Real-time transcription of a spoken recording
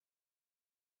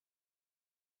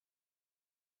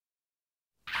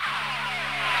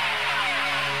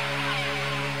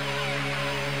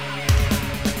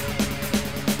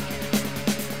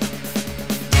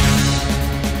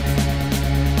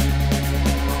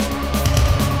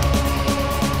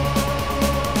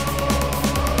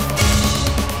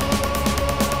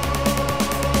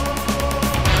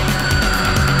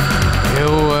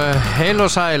Heil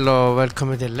og sæl og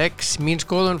velkomin til Lex. Mín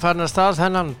skoðun farin að stað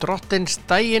þennan drottins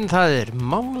daginn. Það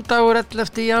mánudagur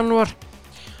 11. janúar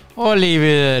og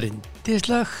lífið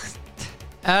yndislegt.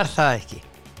 Það ekki?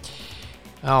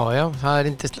 Já,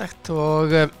 það yndislegt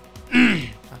og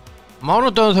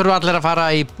mánudagum þurfa allir að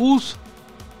fara í búð.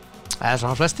 Það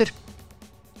svona flestir.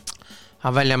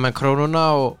 Að velja með krónuna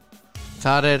og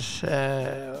þar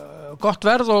gott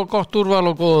verð og gott úrval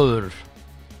og góður.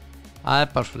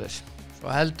 Það bara svoleiðis. Svo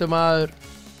heldur maður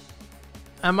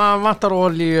ef maður vantar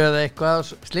olíu eða eitthvað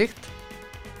slíkt,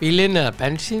 bílinn eða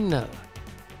bensín eða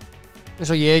eins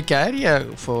og ég gær, ég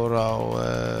fór á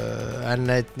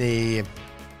N1 í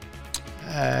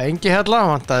Engihella,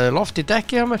 vantaði loft í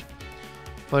dekki á mér,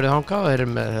 fór ég þangað og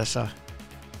erum með þessa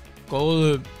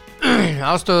góðu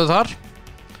aðstöðu þar.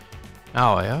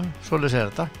 Já, svoleiðis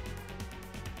þetta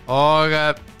og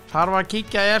þar var að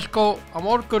kíkja í Elko á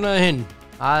morgun eða hinn,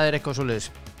 það eitthvað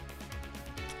svoleiðis.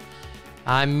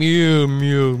 Það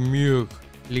mjög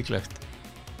líklegt.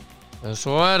 En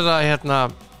svo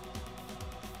það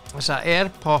þessa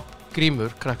Airpop grímur,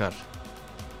 krakkar.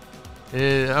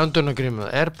 Öndunargrímur,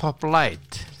 Airpop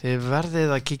Light. Þið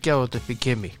verðið að kíkja á þetta upp í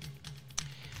Kimi.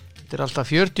 Þetta alltaf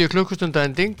 40 klukkustunda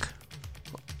ending.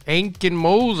 Engin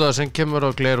móða sem kemur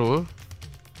á glerúðu.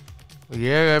 Og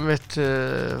ég einmitt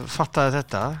fattaði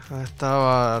þetta. Þetta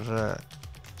var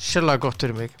sérlega gott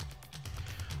fyrir mig.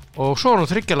 Og svo nú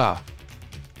þryggjalaga.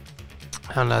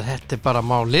 Þannig að þetta bara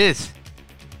málið.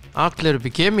 Allir upp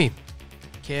í Kimi.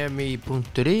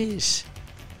 Kimi.is.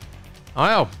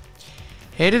 Já.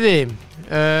 Heyriði,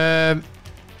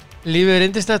 lífið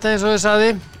yndislegt eins og ég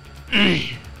sagði.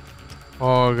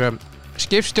 Og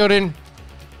skipstjórinn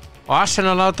og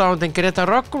Arsenal aðdáandinn Greta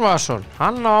Rögnvason,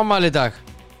 hann á afmæli í dag.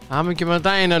 Hamingju með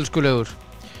daginn, elskulegur.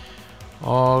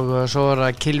 Og svo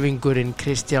það kylfingurinn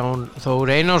Kristján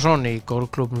Þór Einarsson í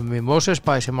golfklúbbnum í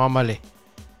Mosesbæ sem afmæli.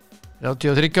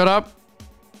 33 ára.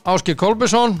 Ásgeir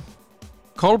Kolbesson,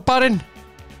 Kolbarinn.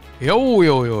 Jó,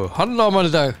 hann á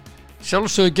afmæli í dag.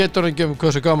 Sjálfsögðu getur hann ekki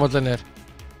hversu gamall hann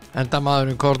enda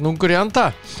maðurinn kornungur í anda.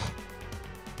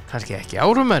 Kannski ekki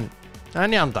árum en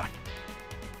í anda.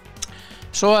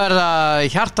 Svo það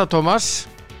Hjarta Tómas,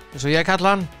 eins og ég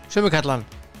kalla hann, sumir kalla hann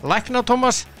Lækna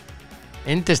Tómas.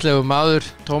 Yndislegu maður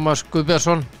Tómas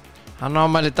Guðbjörnsson, hann á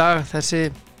afmæli í dag,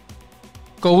 þessi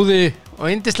góði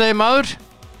og yndislegi maður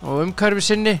og umhverfi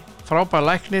sinni, frábær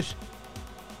læknir,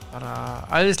 bara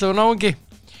æðislegu náungi.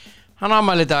 Hann á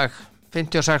afmæli í dag,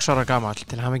 56 ára gamall,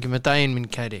 til hamingju með daginn minn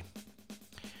kæri.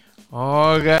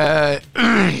 Og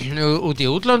út í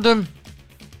útlöndum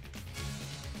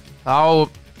þá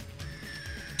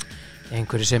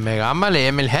einhverju sem eiga afmæli,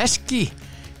 Emil Heskey.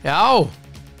 Já,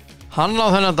 hann á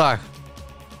þennan dag.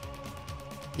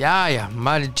 Já,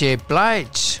 Mary J.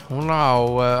 Blige, hún á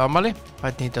afmæli,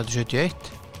 fædd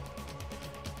 1971.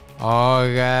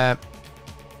 Og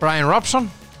Brian Robson,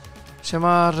 sem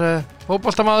var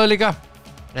fótboltamaður líka,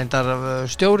 reyndar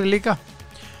stjóri líka,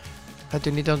 fæddur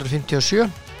 1957.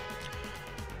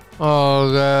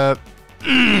 Og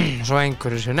svo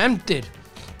einhverju sem nefndir.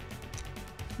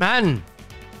 Men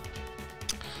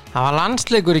það var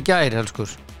landsleikur í gær,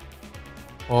 elskur.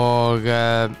 Og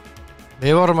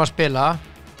við vorum að spila.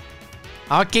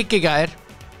 Það var gigg í gær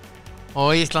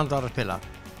og Ísland var að spila.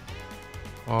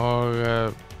 Og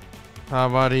þetta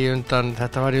var í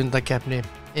undankeppni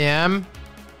EM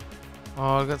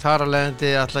og þar að leiðandi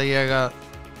ætla ég að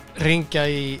ringja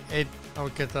í einn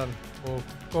ágætan og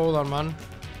góðan mann,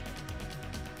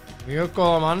 mjög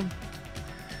góðan mann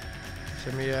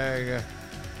sem ég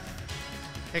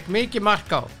tek mikið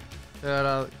mark á þegar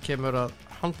að kemur að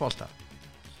handbolta.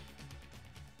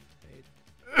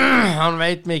 Hann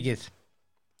veit mikið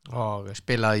og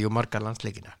spilaði jú marga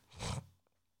landsleikina.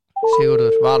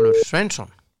 Sigurður Valur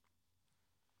Sveinsson.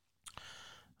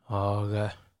 Og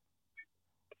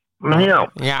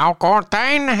Já, góðan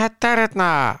daginn, þetta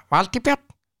Valdi Björn.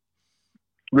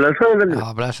 Blessaður. Já,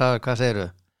 blessaður, hvað segirðu?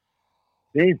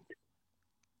 Fínt.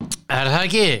 Það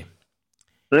ekki?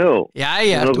 Jú.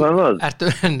 Jæja,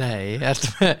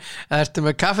 ertu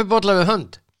með kaffibolla við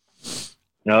hönd?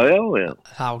 Já.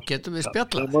 Þá getum við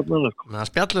spjallað. Það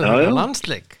spjallum við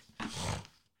landsleik.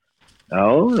 Já,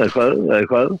 það er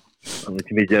hvað. Það er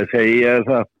ekki mikið að segja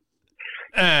það.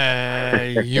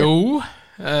 Jú.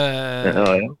 Já.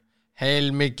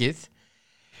 Heil mikið.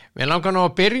 Við langar nú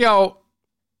að byrja á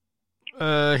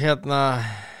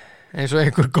eins og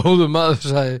einhver góðu maður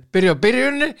sagði, byrja á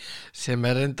byrjunni sem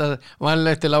enda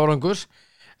vanlegt til árangurs.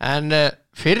 En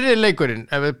fyrri leikurinn,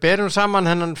 ef við berum saman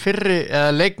hennan fyrri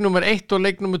leik nummer 1 og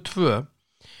leik nummer 2,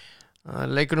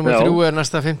 leikur nummer 3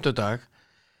 næsta fimmtudag.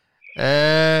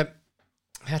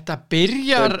 Þetta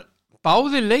byrjar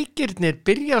báðir leikirnir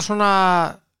byrja svona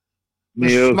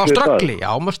Mjög smá svipað. ströggli,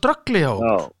 með ströggli hjá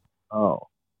okkur. Já.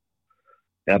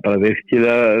 Já, bara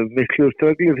virkilega miklu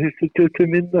ströggli fyrstu 20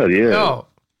 minnar. Já,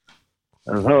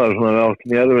 En það var svona við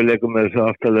áttum í erfiðleikum með þessu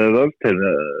aftalega völd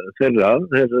þeirra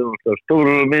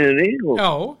stóru á miðinni og já,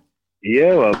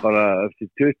 ég var bara eftir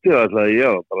 20 alltaf ég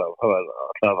var bara að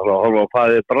horfa á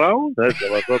Faðir Brán, þetta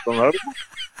var svona hörn.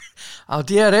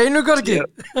 átti ég reynu kannski.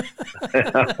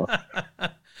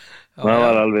 Það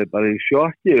var alveg bara í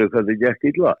sjokki við hvað þetta gekk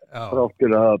illa. Já,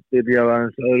 Þráttur að byrja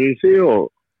aðeins öðruvísi og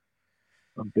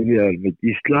hann byrjaði með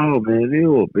Gísla á miðinni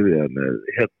og byrjaði með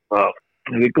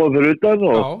við góðum fyrir utan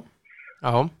og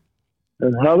já,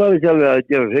 en það var ekki alveg að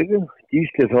gera sig.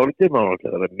 Gísli Þordi maður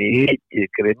alltaf vera mikið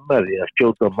grimmar í að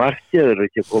skjóta markið eða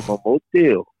ekki að koma á móti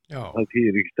og já, það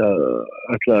þýðir ekki að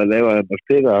ætla að leifa þeim að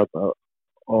spila þarna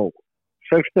á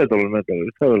 6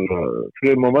 metrum það var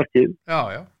frum á markið.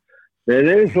 já, En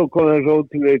eins og kom þessu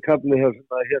ótrúlega kafli hér sem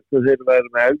að hérna þeir væri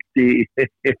með eld í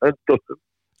höndunum.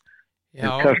 já,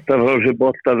 Kastar frá sér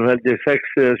boltanum held ég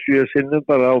 6 eða 7 sinnum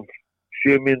bara á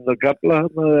 7 mínútur kafla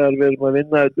þarna þegar við erum að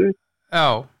vinna þetta. já,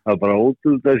 Það var bara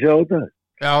ótrúlega að sjá þetta.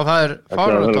 já, það er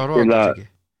fáránlegt að róa ekki.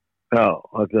 Já,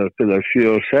 það er að spila 7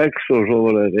 og 6 og svo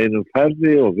var það einum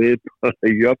færri og við bara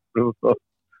jöfnum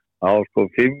á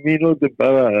 5 mínútur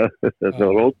bara. Þetta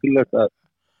var ótrúlega að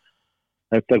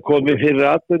þetta komið fyrir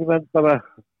atvinnumenn bara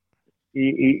í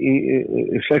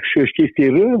 6-7 skipti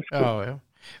í röð. Já.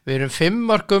 Við erum 5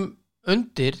 markum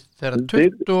undir þegar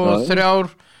Undir,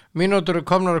 23 mínútur er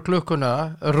komnar á klukkuna,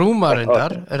 rúma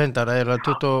reyndar eða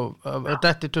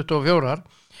 24.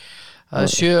 Það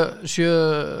er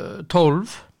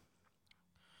 7:12.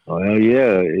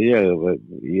 Já,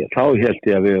 þá held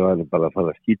ég að við varum bara að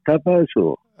fara að skýta það þessu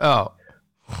og Já,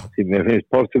 því mér finnst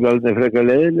Portugalinni frekar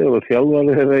leiðileg og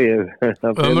þjálfari þeirra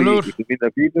Ömurlegur. í mína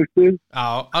fínustu já,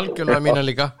 algjörlega mína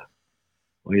líka.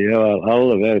 og ég var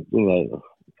alveg búin að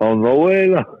fá nógu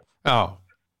eiginlega. Já,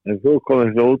 En svo kom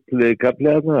þessi ótrúlega kafli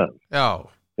þarna. já,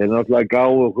 Þeir náttúrulega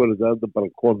gáðu okkur þetta bara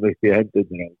kom upp í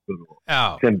hendurna.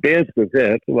 já, Sem betur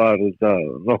þegar var þetta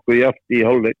nokkuð jafnt í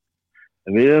hálfleik.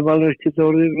 En við hefum alveg ekki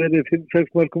verið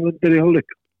 5-6 markum undir í hálfleik.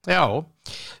 já.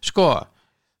 Sko,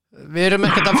 við erum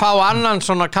ekkert að fá annan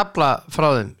svona kafla frá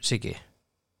þeim, Siggi.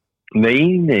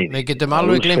 Nei. Við getum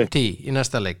alveg glemt í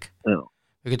næsta leik. Já.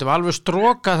 Við getum alveg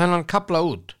strókað þennan kafla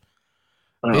út.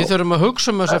 Við þurfum að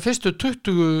hugsa þessa fyrstu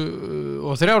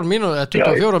 23 mínútur eða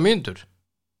 24 mínútur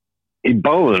Í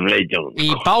báðum leikjunum. í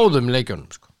báðum leikjunum,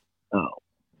 sko. Já.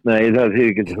 Nei, það þýr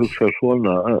ekki að hugsa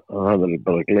svona að það verður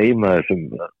bara að gleyma þessum.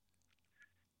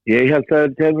 Ég held að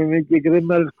það er mikið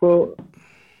grimmar sko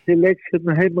til leiks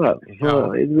hérna heima.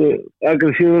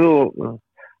 Aggressífur og það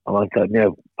vantar mér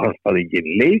bara ekki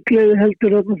leikleði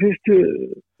heldur þarna fyrstu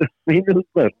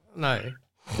mínútur. Nei.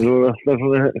 Það voru alltaf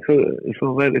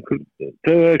svona verið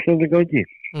tögæklandi gangi.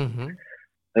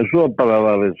 En svo bara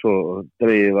var við svo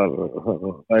dreigið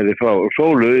væri frá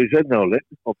sólu í seinni hálfleik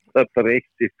og það bara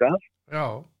eitt í stað. Já.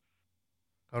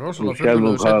 Það er rosalega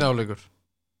fyrstulega seinni hálfleikur.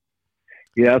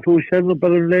 Já, þú sér nú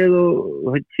bara leið og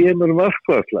það kemur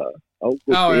markvarslega.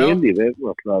 Ágúst Eli verður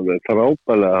alltaf alveg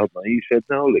frábælega þarna í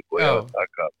seinni hálfleik og ég var að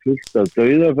taka fullt af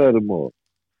dauðaferðum og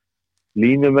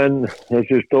línumenn,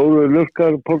 þessi stóru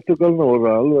lurkar Portugalna voru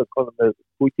alveg konar með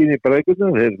kúkin í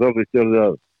brekuna, þeir þorrið stjórði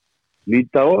að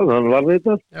líta á hann var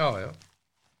þetta. Já.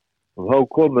 Og þá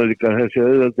komur líka þessi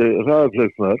auðvöldi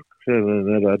hraðaflöksmörk sem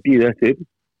er að býða eftir.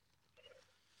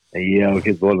 En ég hef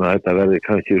ekki vonað að þetta verði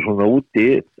kannski svona úti.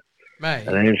 Nei.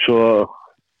 En eins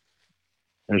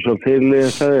og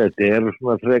fyrirliðin sagði, þetta er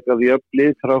svona frekar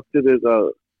jöfnlið þráttir þetta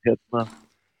hérna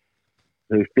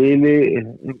þau spili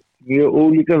mjög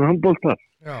ólíkan handbolta.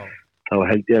 Já. Þá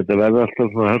held ég að þetta verði alltaf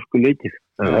svona hörkuleikir.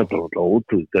 En þetta var alltaf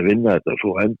ótrúlega að vinna þetta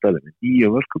svo endaði með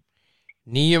 9 mörkum.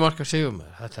 9 marka sigum,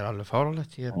 þetta er alveg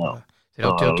fáránlegt. Ég er bara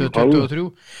 30-23.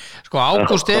 Sko,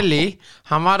 Ágúst Eli,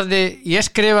 hann varði, ég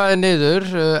skrifaði niður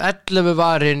 11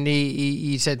 varinn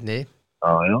í seinni.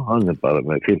 Já, hann er bara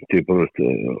með 50%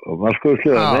 og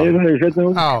markværslega meira í seinni.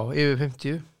 Já, yfir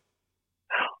 50.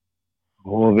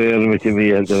 Og við erum ekki með,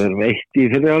 ég held að við erum 1 í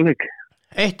fyrri áleik.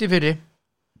 1 í fyrri.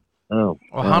 Já.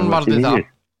 Og hann varði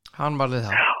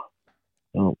það.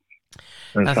 Já.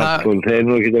 En það þeir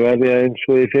nú ekki að verja eins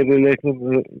og í fyrri leiknum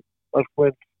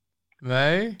markvæn.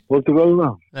 Nei. Portugalna.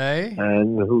 Nei.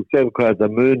 En þú sér hvað þetta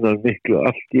munar miklu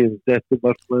allt í þetta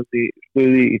markvæn í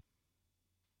stuði í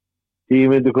 10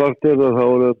 myndu kortir og þá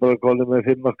voru bara konið með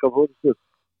 5 marka fórstu.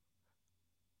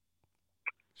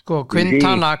 Sko,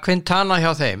 Quintana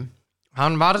hjá þeim,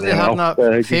 hann varði þarna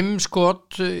 5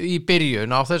 skot í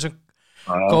byrjun á þessum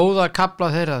góða kafla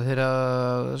þeirra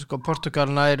þegar sko, Portugal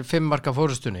nær 5 marka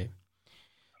fórustunni.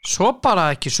 Svo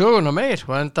bara ekki söguna meir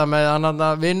og enda með hann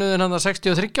vinnuðin hann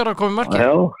 63 ára komið marki.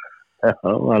 Já,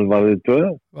 hann varði 2.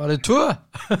 Varði 2?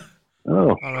 Já.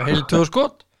 Það var heilu 2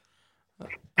 skot.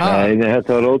 Nei,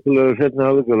 þetta var ótrúlega setni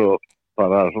hálfleikur og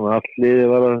bara svona allt liði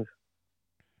var að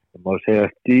það má segja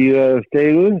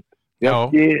steigu.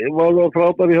 Jakki var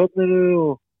frábær í horninu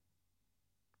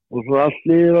og svo allt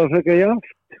liði var frekar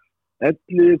jaft.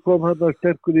 Elliði kom hann að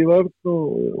sterkur í vörn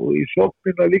og í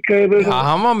sóknina líka. Já,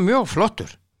 hann var mjög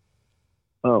flottur.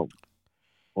 Já,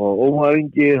 og Ómar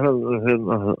Ingi, hann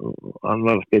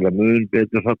var að spila mun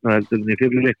betur þarna heldur en í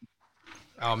fyrirleik.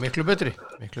 Já, miklu betri.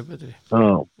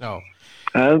 Já.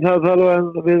 En það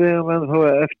þarf við hefum þá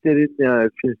eftir inni að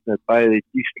finnst með bæði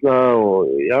Gísla og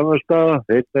Janarstað,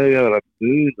 þeir með að vera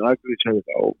mun agrísæðir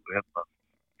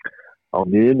á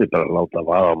miðinni bara að láta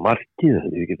vaða markið,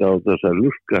 ég geta á þess að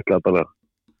lurka bara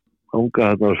hanga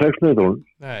þarna á 6 metrunum.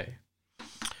 Nei.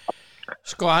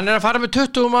 Sko, hann að fara með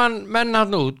 20 menn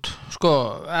hann út, sko,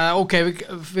 ok,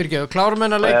 við klárum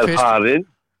hennar leik fyrst.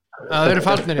 Það eru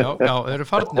farnir, já, þeir eru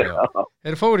farnir, já.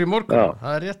 Þeir fóru í morgun,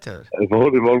 það er rétt hjá þér. Þeir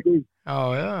fóru í morgun. Já.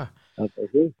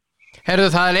 Herðu,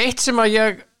 það er eitt sem að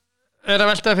ég er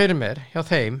að velta fyrir mér hjá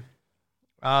þeim,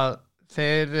 að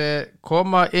þeir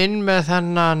koma inn með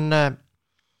þennan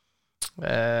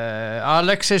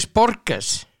Alexis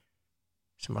Borges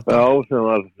sem var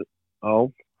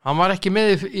hann var ekki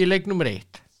með í leik nummer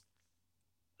 1.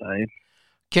 Nei.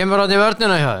 Kemur hann í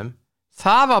vörnina hjá þeim,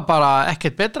 það var bara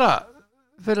ekkert betra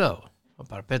fyrir þá, það var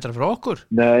bara betra fyrir okkur.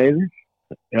 Nei,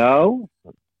 já,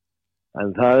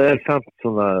 en það er samt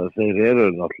svona, þeir eru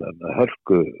náttúrulega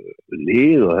hörku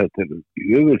lið og þetta er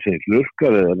jöfulsins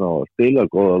lurkar eða ná að spila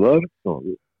góða vörn og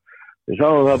við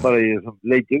sáum það bara í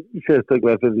leikum,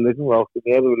 sérstaklega fyrir leikum og áttum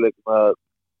erfiðleikum að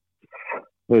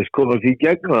komast í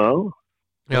gegn á.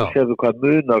 Og sérðu hvað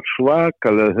munar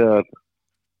svakalega þegar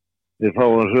við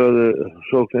fáum hröðu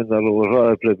sókninnar og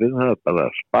hraðarflöfin, það er bara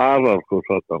að spara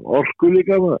orku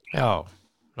líka maður. Já,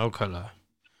 nákvæmlega.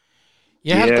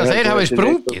 Ég held að þeir hafi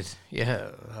sprungið.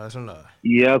 Það er svona...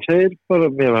 Já, þeir bara,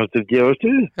 mér fannst þeir gefast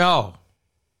við. Já.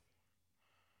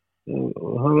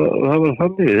 Það var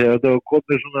þannig, þegar þetta var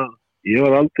komið svona,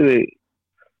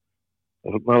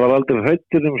 maður var aldrei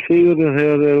hrættur sigurinn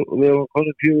þegar við varum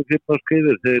konum 4-5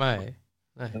 skrifir. Nei.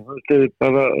 Það er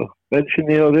bara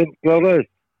bensinni á þeim kláraðist.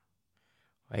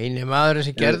 Einu maðurinn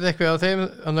sem gerði eitthvað á þeim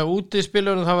þannig að úti í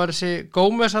spilunum það var þessi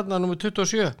Gómez hann nummer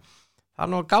 27.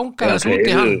 Hann var gangað þess út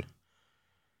í hann.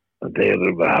 Það eru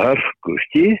bara hörku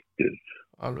skýttur.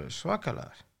 Alveg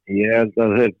svakalegar. Ég held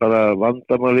að þeir bara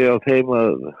vandamáli á þeim að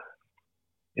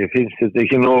ég finnst þetta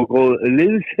ekki nógu góð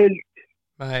liðsheild.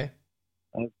 Nei.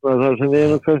 Það sem við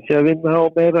erum kannski að vinna á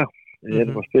meira. Við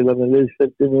erum að spila með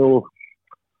liðsheildinu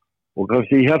og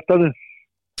kannski í hjartanu.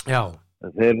 Já.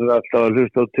 En þeir eru alltaf að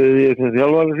hlusta á töði sem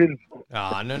þjálfarnir sín. Já,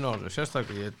 hann er náttúrulega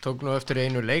sérstaklega. Ég tók nú eftir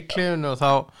einu leikliðun og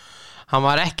þá, hann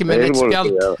var ekki með neitt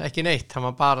spjald, ekki neitt, hann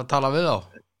var bara að tala við á.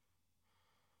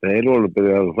 Þeir voru að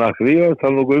byrja að þakka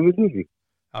tala nokkuð um þetta.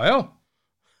 Já.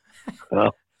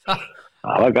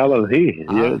 Það var gaman því.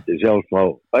 Ég veit sjá smá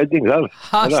bæting þar.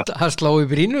 Hann sló í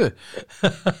brínu.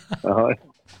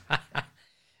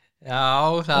 Já,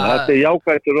 þetta er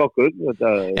jákvættur okkur.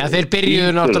 Já, þeir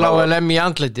byrjuðu náttúrulega á að lemja í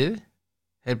andlitið.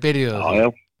 Þeir byrjuðu það. Já.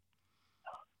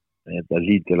 Þetta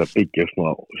lítur að byggja smá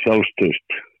sjálfstöðst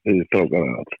fyrir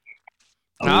strákana.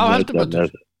 Já, heldur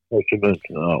betur.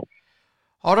 Já.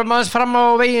 Horfum aðeins fram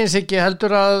á vegins ekki,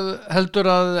 heldur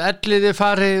að Elliði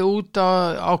farið út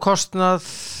á kostnað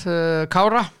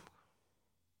Kára?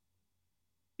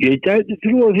 Ég gæti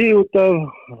trúa því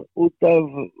út af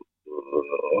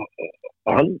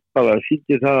hann bara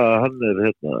sýndi það að hann er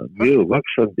mjög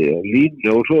vaxandi á línu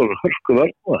og svo hörku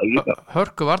varnamaður líka.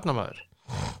 Hörku varnamaður?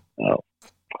 Já.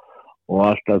 Og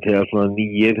alltaf þegar svona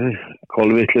nýjir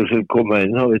kolvitlir sem koma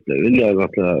inn, þá vilja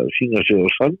náttúrulega sína sig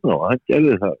og sanna og hann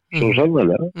gerði það svo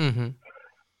sannarlega.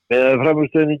 Með að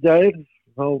framstöðin í gær,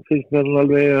 þá finnst mér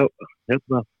alveg að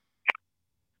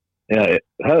já,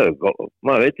 það er góð,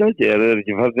 maður veit ekki, þeir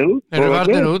ekki farnir út? Þeir eru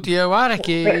farnir út, ég var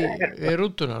ekki í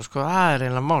rútuna, sko, það er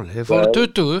einlega máli. Þeir fóru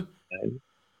 20.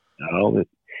 Já,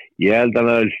 ég held að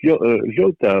það er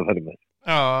hljótið að fara með.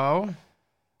 Já.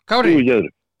 Kári?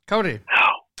 Já.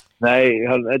 Nei,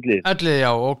 hann Ellið. Ellið,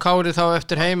 já, og Kári þá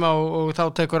eftir heima og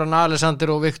þá tekur hann Alexander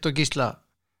og Viktor Gísla.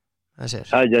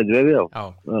 Það getur verið, já. Já,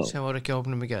 sem voru ekki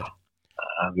hópnum í gær.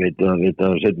 Það veit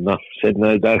að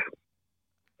setna í dag.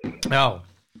 Já,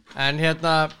 en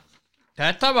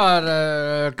þetta var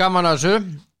gaman að þessu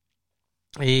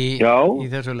í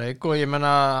þessu leik og ég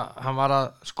menna hann var að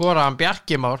skora hann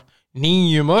Bjarki Már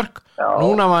 9 mörk,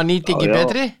 núna var nýtingi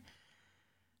betri.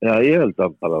 Já, ég held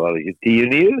að bara var ekki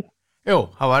 10-9. Jú,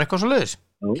 það var eitthvað svo leiðis.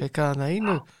 Já. Klikkaði þarna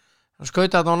einu, hann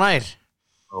skauta þarna á nær.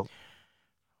 Já.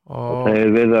 Og þeir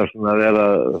vilja svona vera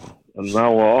að ná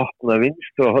að opna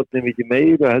vinstra hornið mikið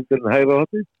meira heldur en hægra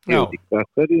hornið. Já. Ég veit ekki hvað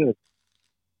hverju.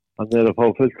 Hann að fá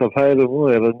fullt af færum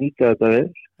og að nýta þetta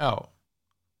vel. Já.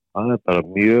 Það bara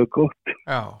mjög gott.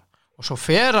 Já. Og svo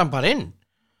fer hann bara inn.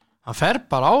 Hann fer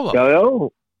bara á það. Já.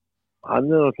 Hann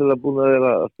náttúrulega búin að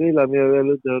vera að spila mjög vel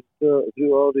undir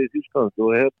 3 ári í Þýskaland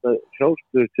og hérna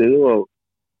sjálfsbyrtið og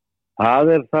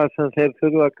það það sem þeir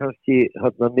þurfa kannski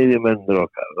hérna miðjumennir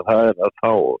okkar. Það að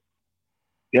fá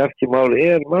Bjarki Már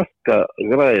marka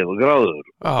gráður.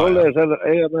 Svoleiðis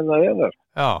eiga menn að vera.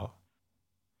 Já.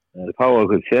 Þeir fá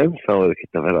okkur séns, þá ekki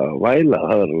að vera að væla,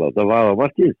 það að láta vaða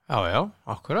markið. Já,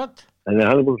 akkurat. En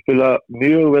hann búin að spila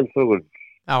mjög vel þróun.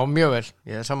 Já, mjög vel,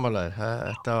 ég sammálaður.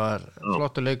 Þetta var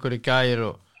flottur leikur í gær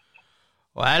og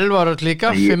Elvar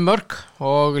líka, 5 mörk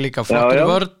og líka flottur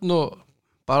vörn og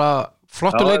bara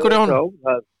flottur leikur í honum.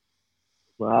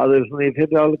 Það svona í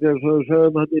fyrri áleika svo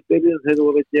sögum hann í byrjun þegar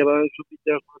voru að gera eins og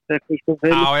mikið svona tekniskum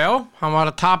feilum. Já, hann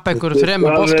var að tapa einhverju 3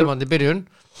 boltum hann í byrjun.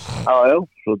 Já,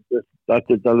 svo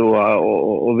Dattidal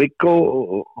og Viggo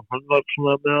og hann var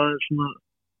svona með aðeins svona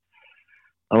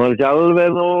hann var ekki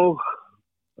alveg og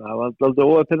það var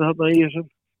alltaf óættin hann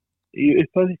í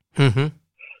upphæði.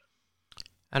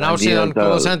 En á síðan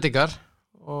góða sendingar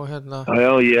og hérna.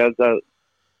 Já, ég held að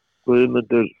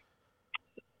Guðmundur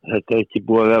þetta ekki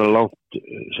búið að vera langt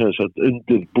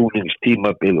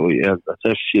undirbúningstímabil og ég held að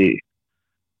þessi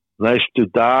næstu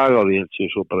dagar ég held sér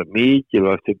svo bara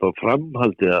mikilvægt upp á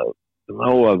framhaldi að ná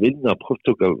að vinna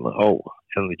Portugalina á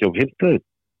hérna ekki á 5.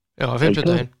 Já,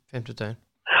 5.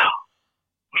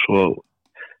 Svo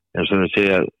eins og það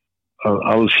segja að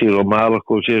Alsír og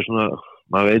Marokko sé svona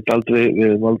maður veit aldrei, við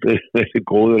erum aldrei verið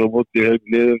góður á móti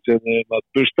höfum liðum sem við að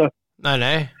busta.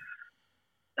 Nei.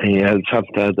 En ég held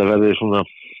samt að þetta verði svona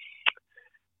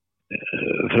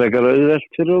frekar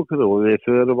auðvelt fyrir okkur og við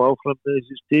förum áfram með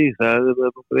þessi stíg. Það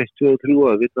nú breytt 2 og 3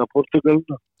 að vinna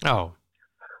Portugalina. Já.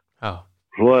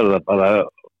 Svo það bara,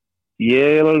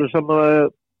 ég alveg saman að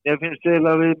ég finnst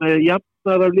eiginlega við með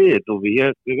jafnara lið og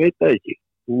ég veit það ekki.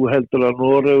 Þú heldur að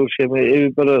Noregur sem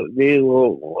yfir bara við og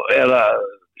eða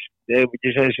ég hef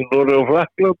ekki segið sem Noregur og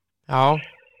Frakkland. Já.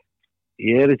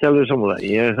 Ég ekki alveg saman að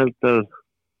ég held að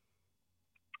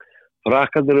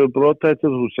Frakkandir eru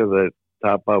brotættur, þú sem þeir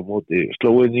tapa á móti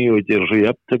Slóinni og gera svo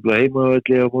jafntefla heima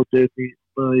á móti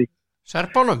í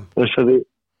Serbónum?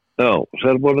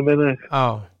 Serbónum minni.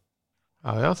 Já,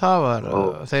 það var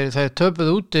þeir töpuð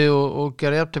úti og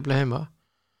gera jafntefla heima.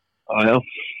 Já.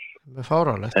 Með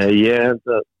fáránlegt.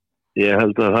 Ég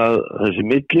held að þessi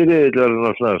milliriðill var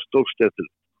náttúrulega stórstættur.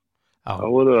 Það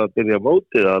voru að byrja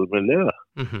mótið almennilega.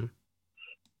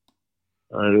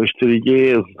 Það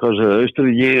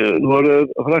Austuríki, Noregur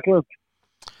og Frakkland.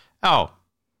 Já.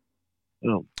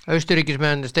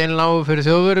 Austuríkismenn steinlágu fyrir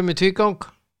Þjóðverjum í tvígang.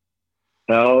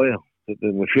 Já. Þetta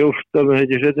með 14 og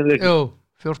þetta setinleik. Jú,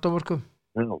 14 mörkum.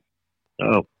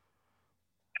 Já.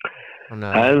 En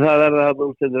það það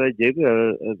útstendur ekki.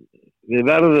 Við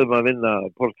verðum að vinna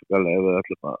Portugal ef við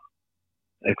ætlum að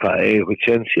eitthvað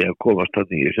tjensi að komast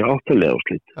þannig í þessi áttalega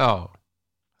áslit. Já,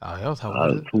 það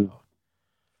var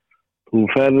þú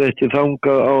ferð ekki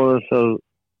þangað á þess að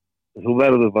þú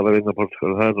verður bara að vinna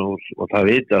Portugal og það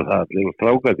vita það allir og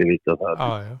strákandi vita það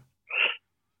allir.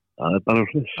 Það bara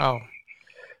hlust.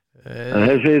 En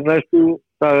þessi næstu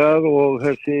dagar og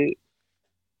þessi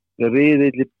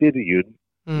riðill í byrjun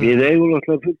við eigum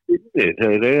alltaf fullt inni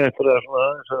þegar eiga eftir að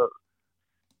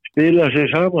spila sig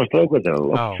saman strákandi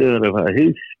og síðan það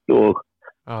hýst og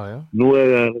nú að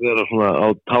vera svona á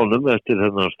tánum eftir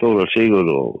þennan stóra sigur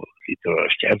og lítur að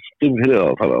vera skemmtum fyrir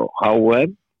að fara á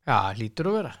HM. Já, lítur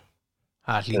að vera.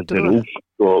 Þetta ungt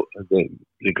og þetta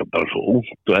líka bara svo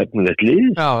ungt og efnilegt lið.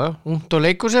 Já, ungt og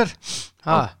leikur sér.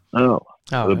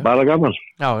 Það bara gaman.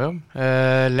 Já.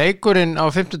 Leikurinn á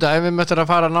 5. dag, við möttum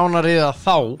að fara nánar í það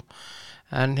þá,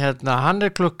 en hann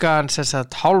klukkan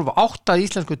 7:30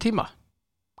 íslensku tíma.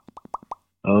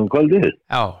 Kvöldið?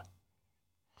 Já.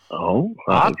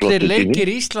 Allir leikir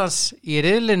Íslands í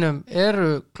riðlinum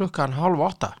eru klukkan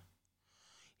 7:30.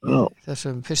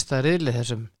 Þessum fyrsta riðli,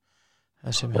 þessum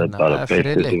það bara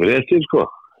beintið sem réttir, sko.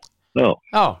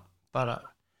 Já, bara.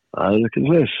 Það ekki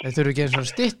þess. Þeir þurfi ekki eins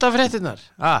og stytta fréttinnar.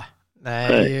 Nei.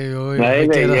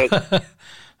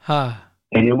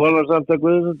 En ég vona samt að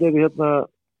Guðmundur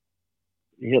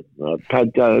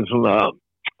tækja svona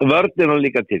vörnina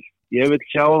líka til. Ég vil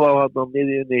sjá þá á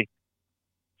miðjunni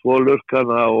 2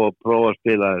 lurkana og prófa að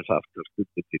spila þess aftur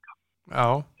stundum líka. Já,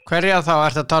 hverja þá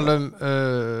ertu að tala um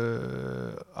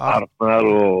Arnar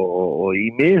og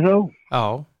Ími þá? Já,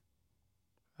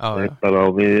 þeir bara á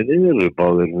miðinni, þeir eru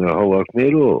báðir með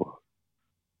hávaksnir og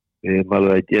við erum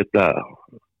alveg að geta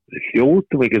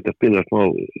hljótum að geta spila smá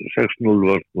 6-0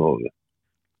 vörn og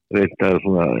reynda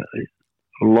svona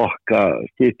lokka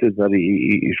skipturnar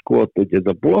í skot og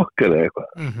geta blokkar eða eitthvað.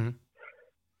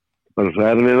 Bara svo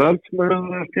erfið vörn sem er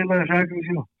að spila þess aðeins.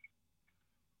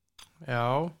 Já.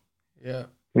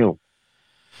 Jú.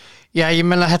 Já, ég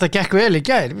meina þetta gekk vel í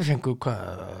gær. Við fengum hvað?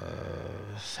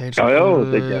 Þeir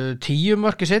skoruðu 10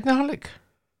 mörk í seinni hálfleik.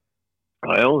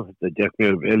 Já, þetta gekk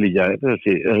mjög vel í gær,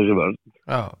 þessi vörn.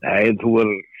 Nei, þú er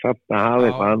samt að hafa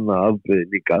eitthvað annað afbrigði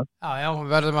líka. Já, við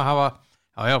verðum að hafa,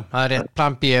 það er rétt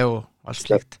plan B og allt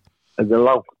slíkt. Þetta er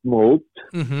langt mót.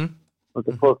 Þetta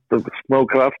er fótt smá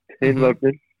kraft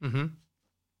hinvörnir.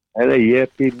 Ég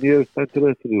býr mjög stættur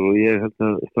eftir og ég held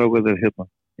að strákarnir hérna.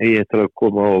 Ég ætla að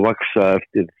koma og vaksa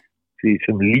eftir því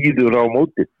sem líður á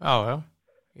móti.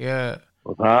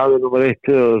 Og það er nummer 1,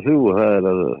 2 og 3 og það er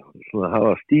að svona,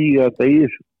 hafa stíga þetta í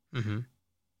þessu.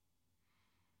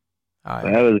 Ef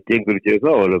þetta gengur ekki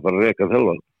þá er það bara að reka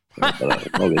þjálfan. Það er bara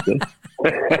nálega.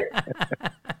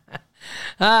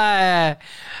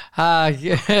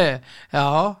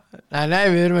 Nei,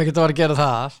 við erum ekki að vera að gera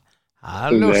það. Það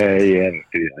er ljóst. Nei, ég er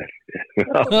ekki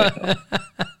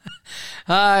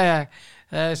það.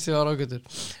 Þessi var ágætur.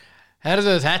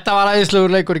 Herðu, þetta var æðislegur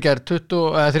leikur í gær,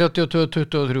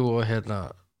 32-23 og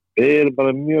hérna. Við erum bara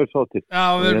mjög sáttir. Já,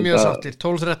 við erum mjög sáttir.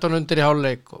 12-13 undir í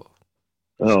hálfleik.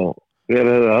 Já, hver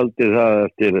hefði haldið það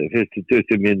eftir fyrstu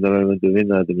 20 mínútur að við myndum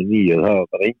vinna þetta með 9 og það var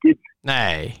bara enginn.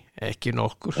 Nei, ekki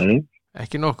nokkur.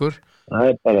 Ekki nokkur. Það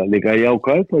er bara líka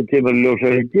jákvæmt, það kemur ljós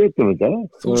að við getum þetta.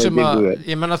 Þú sem að,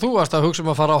 ég menna þú varst að hugsa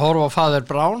að fara að horfa á Fader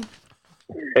Brown.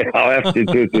 Já, eftir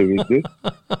 20 mínútur.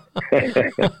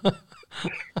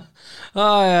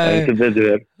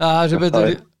 Það sem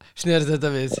betur snerist þetta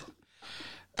við.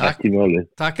 Takk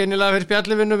einnilega fyrir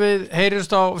spjallivinnu, við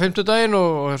heyrjumst á 50 daginn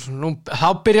og nú, þá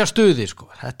byrja stuði sko.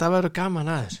 Þetta verður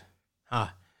gaman aðeins.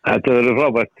 Þetta verður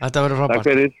frábært. Takk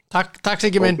fyrir. Takk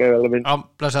Siggi minn.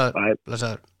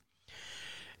 Blessaður.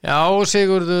 Já,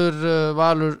 Sigurður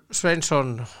Valur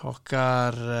Sveinsson,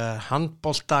 okkar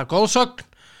handbolta góðsögn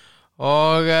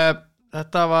og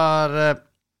þetta var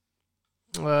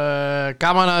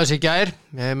gaman aðeins í gær.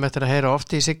 Við hefum eftir að heyra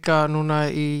oft í Sigga núna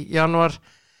í janúar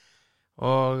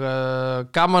og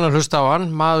gaman að hlusta á hann,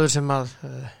 maður sem að,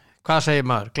 hvað segir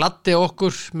maður, gladdi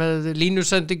okkur með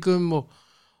línusendingum og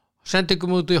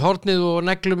sendingum út í hornið og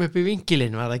neglum upp í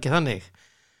vinkilinn, var það ekki þannig?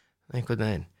 Einhvern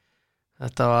veginn.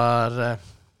 Þetta var,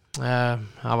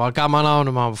 það var gaman á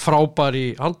honum, hann var frábær í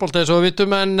handbolta eins og við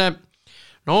vitum, en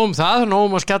nóg það,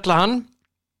 nóg að skella hann.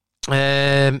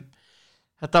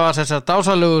 Þetta var þess að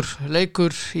dásalegur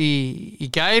leikur í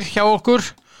gær hjá okkur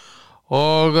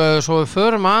og svo við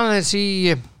förum aðeins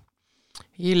í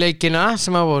leikina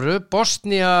sem að voru.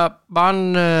 Bosnia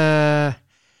vann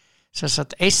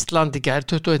Eistland í gær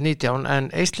 21-19 en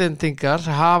Eistlendingar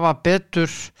hafa betur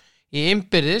í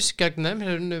innbyrðis gegn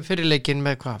þeim fyrir leikin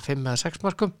með 5 eða 6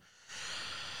 markum.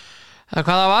 Hvað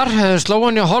það var,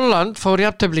 Slóvenía Holland fór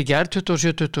jafntefli í gær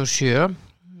 27-27.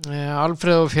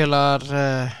 Alfreð og félagar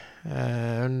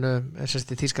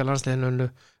þýska landsliðin unnu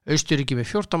Austurríki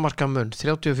með 14 marka mun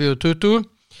 34-20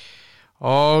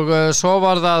 og svo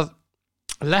var það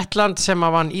Lettland sem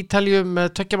að vann Ítalíu með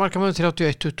 2 marka mun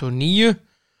 31-29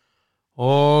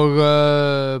 og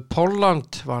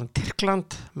Pólland vann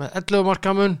Tyrkland með 11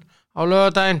 marka mun á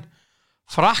laugardaginn.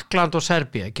 Frakkland og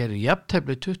Serbía gerðu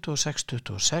jafntefli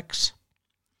 26-26.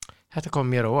 Þetta kom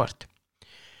mér á óvart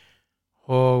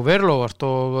og verulega óvart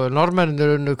og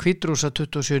Norðmennirnir unnu Hvítrússa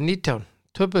 27-19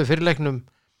 töpuðu fyrir leiknum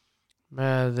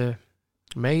með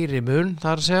meiri mun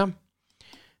þar að segja.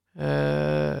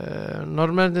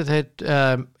 Norðmennirnir þeir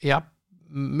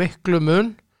miklu mun.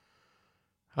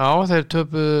 Já, þeir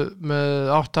töpuðu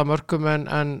með 8 mörkum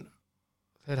en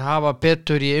þeir hafa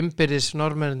betur í innbyrðis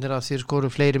Norðmennirnir að þeir skoru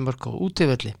fleiri mörk á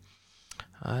útivelli.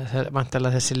 Það er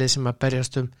vantarlega þessi lið sem að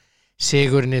berjast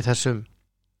sigurinn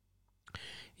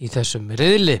í þessum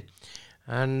riðli.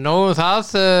 En nóg það,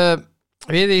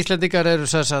 við Íslendingar eru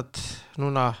sérstætt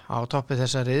núna á toppi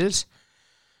þessa riðils.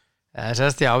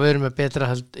 Sérstætt, já, við erum með betra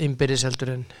innbyrðis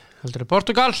heldur en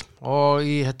Portugal og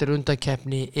í þetta er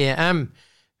undankeppni EM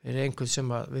fyrir einhvern sem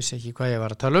að vissi ekki hvað ég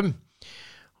var að tala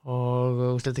og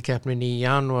úrslitakeppnin í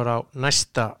janúar á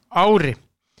næsta ári.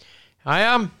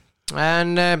 Jæja, en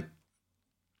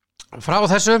frá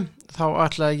þessu þá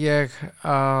ætla ég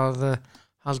að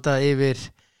halda yfir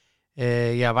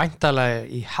væntalega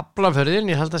í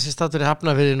Hafnarfjörðin. Ég held að sé statur í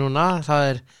Hafnarfjörði núna. Það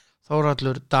er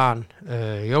Þórhallur Dan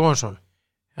Jóhansson.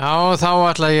 Já, þá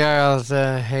ætla ég að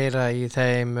heyra í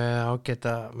þeim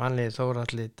ágæta manni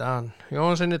Þórhalli Dan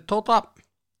Jóhansinni Tóta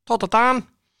Dan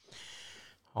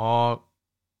og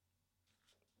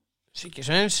Siggi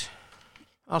Sveins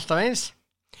alltaf eins.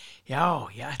 Já,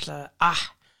 ég ætla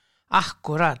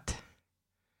akkurat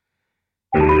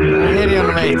það ég nú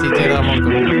veit, ég gera það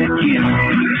morgun.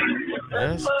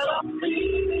 Yes.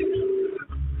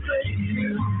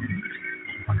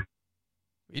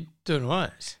 Vittu nú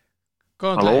aðeins.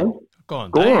 Góðan daginn.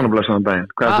 Góðan og blessaðan daginn.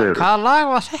 Hvaða lag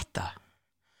var þetta?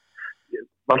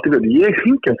 Valdi, ég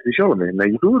hringi eftir því sjálf mig, nei,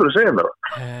 þú verður að segja mér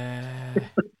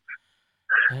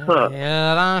það. Ég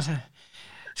er aðeins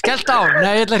skellt á,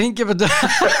 nei, ég ætla að hringja betur.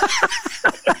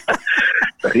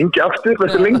 Hringi aftur,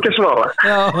 þetta lengi að svara.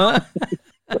 Já,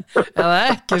 eða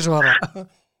ekki svara.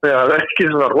 Já, ekki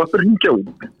svara, og aftur hringja út.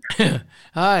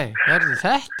 Þetta er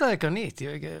eitthvað nýtt, ég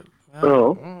veit ekki.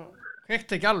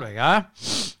 Kveikt ekki alveg, ja?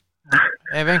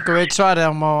 Ef einhver veit svarið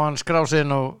þá má hann skrá sig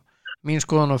inn á mín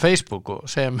skoðun á Facebook og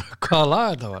segja mér hvaða lag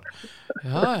þetta var.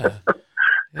 Já,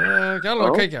 ég er ekki alveg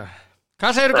að kveikja.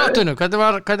 Hvað segirðu gott hennu?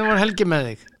 Hvernig var helgi með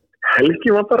þig? Helgi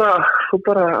var bara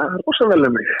rosa vel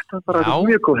um mig. Það var bara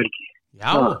mjög góð helgi.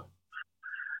 Já.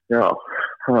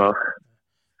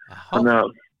 Þannig að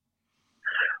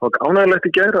og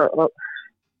ánægilegt í gær að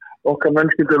okkar menn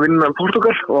skildi að vinna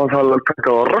Portugal og það var taka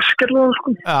á raskirlega sko.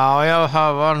 Já,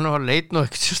 það var nú að leit nú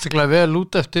ekkert sérstaklega vel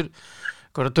út eftir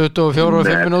 24 og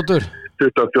 5 mínútur.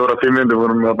 24 og 5 mínútur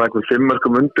vorum við að bæta 5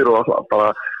 mörgum undir og bara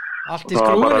allt í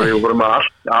skrúfunni. Við vorum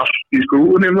allt í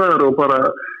skrúfunni maður og bara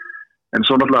en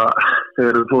svo náttúrulega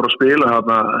þegar við fórum að spila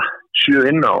þarna 7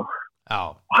 inn á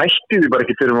hætti við bara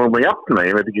ekki fyrir að vorum að jafna,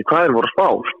 ég veit ekki hvað þeir voru að spá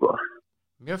sko.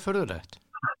 Mjög furðulegt.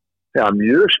 Já,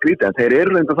 mjög skrítið, en þeir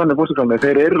eru reynda þannig bústugalni,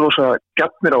 þeir eru rosa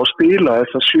gjarnir á að spila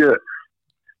þess að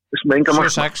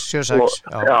 7-6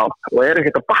 og er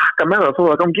ekkert að bakka með það þó að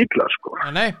það gangi illa, sko.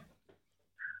 Nei.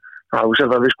 Það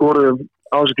er að við skoruðum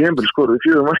á þessu tímabili, skoruðum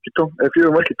 4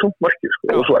 marki tómmarki, sko,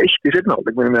 og svo 1 í seinna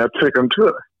hálfleik með að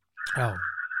 2-2. Já.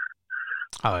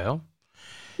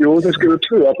 Jú, þeir skrifuðu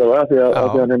 2 allavega, því að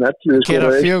hann er 11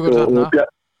 skoraði 1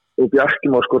 og Bjarki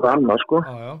má skoraði annað, sko.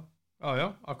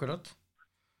 Já, akkurat.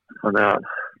 Þannig að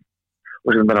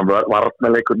og sem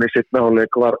varnarleikurinn í seinna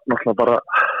hálfleik var náttúrulega bara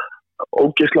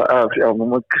ógeðslega, maður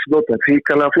má ekki slota en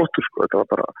hrikalega flottur sko, þetta var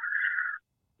bara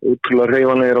útrúlega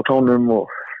hreyfanlegir á tónum og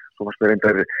svo varst með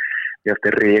reyndar ég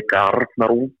eftir reka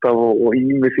Arnar út af og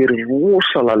ími fyrir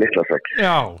rosalega litla sæk.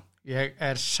 Já, ég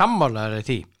er sammálaður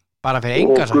því, bara fyrir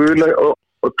enga sæk.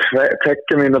 Og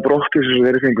tekja mína brottis sem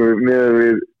þeir fengu með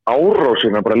við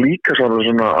árásina, bara líka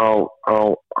svona á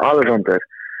Alexander.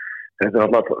 Þetta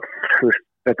er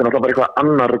náttúrulega bara eitthvað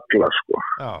annar rugla, sko.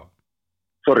 Já.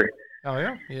 Sorry. Já,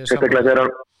 þetta er glæð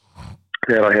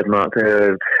þegar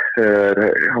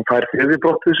hann fær fyrir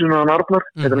brottvísuna á Arnar,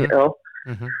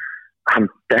 hann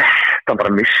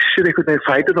bara missir einhvern veginn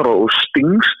fætunar og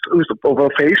stingst og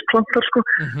faceplantar, sko.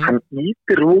 Hann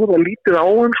ítir róða lítið á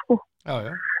hann, sko. Já.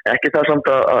 Ekki það samt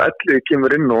að Elli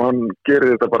kemur inn og hann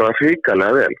gerir þetta bara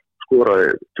hrikalega vel. Skoraði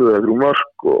 2-3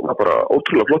 mörk og var bara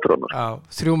ótrúlega flottur hann. Já,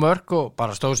 3 mörk og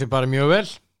bara stóð sér bara mjög vel.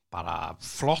 Bara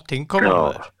flott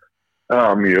innkomað. Já,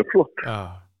 mjög flott.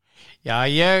 Já,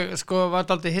 ég sko var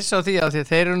aldrei hissa á því að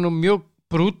þeir eru nú mjög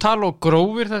brútal og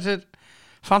grófir þessir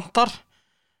fantar,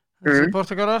 þessir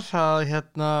Portugalar, að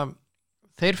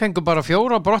þeir fengu bara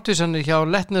 4 brottvísanir hjá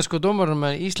lettnesku dómarum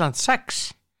með Ísland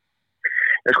 6.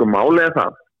 Sko, málið er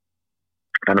það.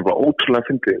 Það er bara ótrúlega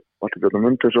fyndið,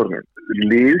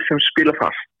 lið sem spila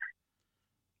fast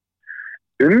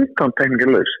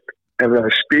undantekningarlaust ef það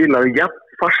spila jafn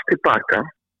fast tilbaka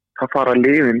þá fara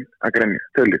liðin að grenja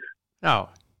tölið. Já.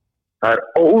 Það er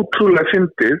ótrúlega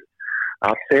fyndið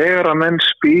að þegar að menn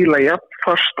spila jafn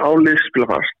fast á lið spila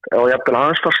fast eða jafn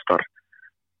aðeins fastar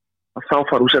að þá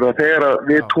fara úr sér að þegar að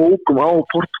við tókum á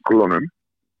Portugalunum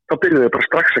þá byrjuðu þau bara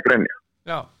strax að grenja.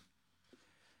 Já.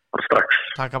 Bara strax.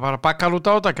 Taka bara bakkal út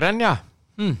á þetta, grenja.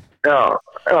 Já,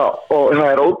 og það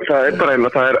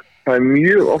er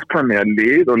mjög oft þannig að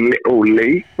lið og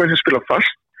leikmenn sem spila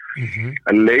fast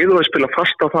að leið og að spila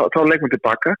fast þá leikmenn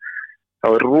tilbaka þá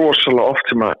er rosalega oft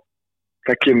sem að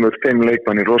það kemur þeim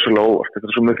leikmenni rosalega óvart. Þetta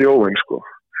er svo með þjófinn sko.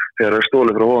 Þegar það er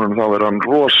stólið frá honum þá er hann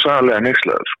rosalega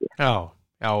neyslaður sko. Já,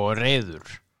 og reiður.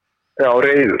 Já,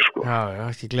 reiður sko. Já,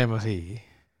 ekki glemma því.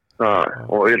 Já,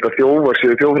 og ég held að þjófar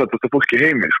séu þjófrættasta fólk í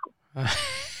heimi sko.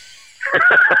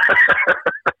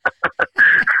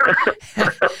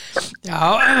 Já,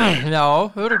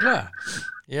 örugglega.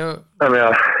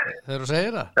 Þegar þú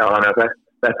segir það. Já, þannig að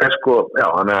þetta er sko, já,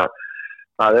 þannig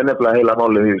Það nefnilega heila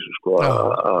málið í þessu sko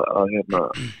að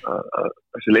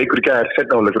þessi leikur í gær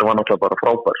seinnaháleikur var náttúrulega bara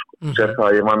frábær sko. Sér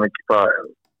það ég man ekki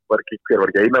hver var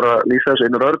ekki Einar að lýsa þessu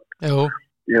Einar Örn. Jú.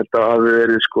 Ég held að það hafi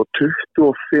verið sko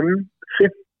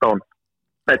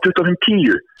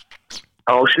 25-10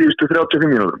 á síðustu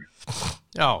 35 mínútum.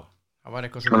 Já, það var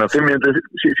eitthvað svona. Þannig að 5 mínútur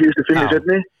síðustu 5 í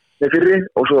setni með fyrri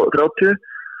og svo 30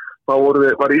 þá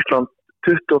var Ísland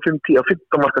 25-10 á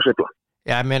 15 marka sveifla.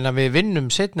 Já, ég meina við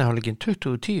vinnum seinni hálfleikinn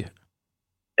 20-10.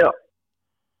 Já.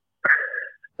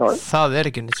 Það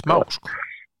ekki neitt smá, sko.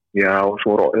 Já, og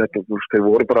svo þeir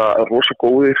voru bara rosa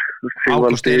góðir.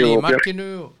 Ágúst Eli í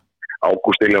markinu.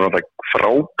 Ágúst Eli var það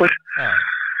frábær. Já.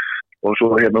 Og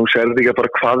svo þú sérði ekki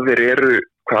bara hvað þeir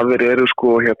eru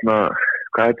sko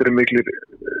hvað þetta eru miklir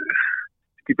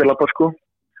stípilabbar sko.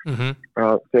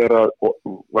 Þegar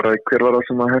hver var það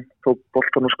sem að tók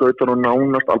boltan og skautan og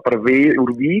nánast bara úr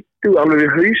vítu alveg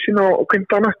við hausinn og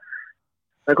kvintana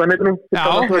eða hvað neitt nú já,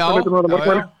 hann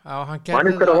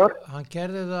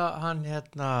gerði það hann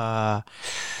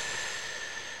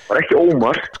var ekki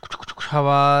Ómar það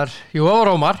var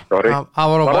Ómar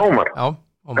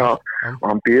og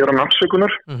hann býður hann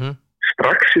afsökunar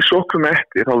strax í sóknum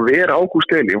eftir þá ver Ágúst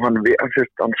Eli og hann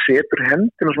setur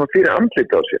hendina svona fyrir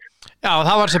andlitið á sér. Já,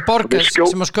 það var þessi Borges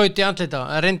sem að skauti í andlitið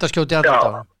reynda að skjóti í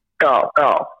andlitið. Já.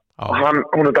 Og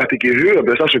hún dætti ekki í huga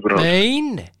með afsökunar.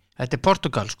 Nei, þetta er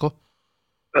Portugal sko.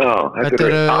 Já, þetta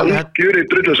er algjörið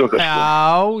drullusókar.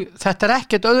 Já, þetta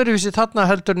ekkert öðruvísi þarna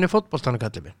heldur en í fótboltanum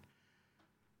kallið minn.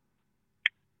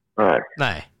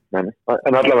 Nei. En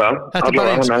allavega. Þetta er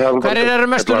bara eins. Hverjir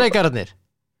eru mestu leikararnir?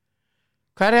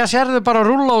 Hverja sérðu bara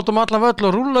rúlla út alla völl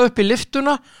og rúlla upp í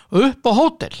liftuna og upp á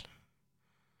hótel?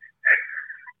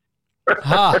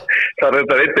 Það er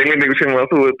þetta einn englendingu sem að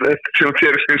þú sem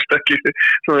þér finnst ekki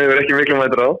sem hefur ekki miklu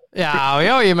mætur á. Já,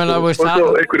 ég meina og svo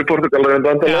einhverju Portugalar en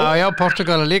bandalega. Já,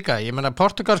 Portugalar líka. Ég meina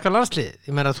portugalska landslið.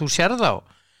 Ég meina þú sérð á.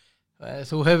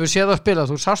 Þú hefur séð að spila.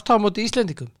 Þú sást á móti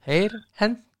Íslendingum.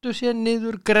 Hendu sér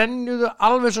niður, grenjuðu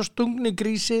alveg svo stungni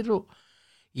grísir og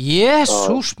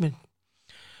Jesús minn.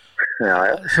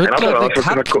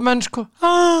 Fullandi kallmenn sko.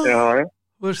 Já.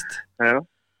 Veist. Já.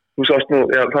 Þú sást nú,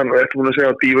 þannig ertu búin að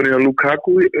segja dífunni á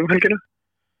Lukaku helgina?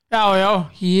 Já,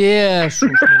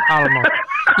 Jesús minn almátt.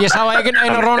 Ég sá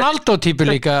eina Ronaldo típu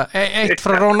líka, eitt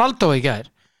frá Ronaldo í gær.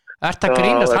 Ertu að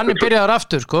grínast, hann byrjaður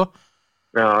aftur sko.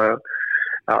 Já.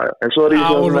 En svo ég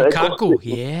Lukaku,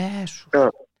 Jesús. Já.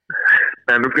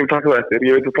 En við skulum taka það eftir,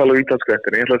 ég veit að tala ítalsku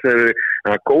eftir, ég ætla að segja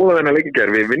að góða þennan leik í gær,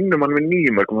 við vinnum hann við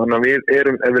 9 mörgum, þannig að ef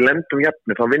við lendum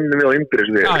jafnir, þá vinnum við á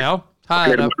innbyrðis við. Já, það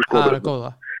er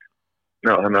góða.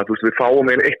 Já, þannig að við fáum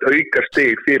eitt auka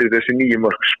stig fyrir þessi 9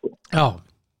 mörg, sko. Já,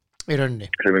 í rauninni.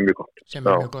 Sem er mjög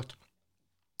gott.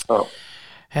 Já.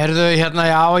 Herðu,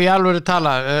 ég alveg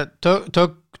tala,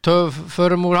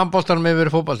 förum úr handboltanum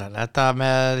yfir fótboltan, þetta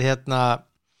með,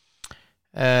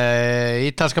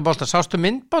 ítalska bolta, sástu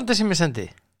myndbandi sem ég sendi?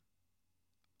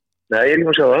 Nei, ég er líka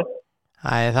að sjá það.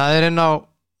 Það er inn á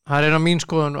mín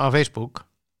skoðun á Facebook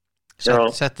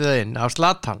setti það inn á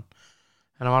Zlatan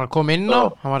en hann var að koma inn á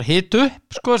hann var hit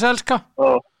upp sko að selska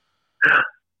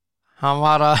hann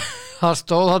var það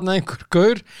stóð þarna einhver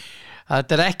gaur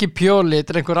þetta er ekki Pjóli,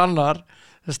 þetta er einhver annar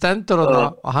það stendur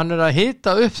þarna og hann er að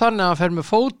hita upp þannig að hann fer með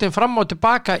fótinn fram og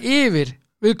tilbaka yfir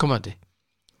viðkomandi.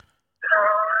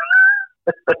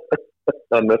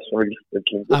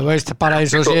 Það veist bara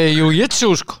eins og sé jiu-jitsu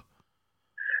sko.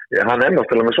 Já, hann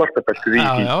náttúrulega með svartabeltið í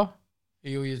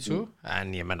jiu-jitsu en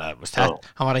ég menna,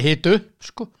 hann var að hita upp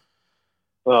sko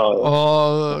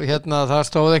og það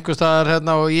stóð einhver staðar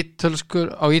á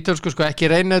ítölsku sko, ekki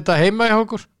reyna þetta heima í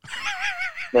okkur.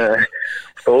 Nei,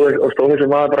 stóð þessi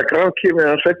maður bara grafkýr með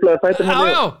að sveiflaði fætum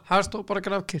Já, hann stóð bara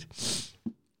grafkýr.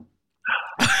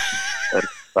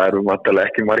 Það eru vantilega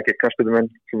ekki margir knattspyrnumenn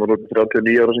sem voru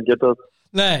 39 ára sem geta það.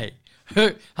 Nei,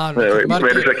 það er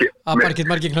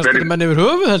margir knattspyrnumenn yfir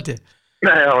höfuð held ég.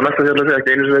 Nei, já, næsta því að segja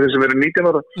ekki einu sem eru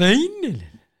 19 ára. Nei,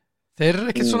 þeir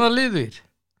eru ekkert svona liðugir.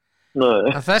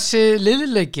 Nei. Þessi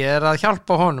liðleiki er að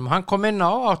hjálpa honum. Hann kom inn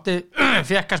á,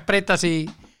 fekk að spreyta sig í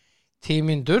 10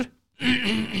 mínútur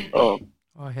og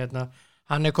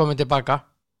hann er komin tilbaka.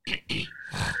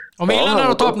 Og Mílan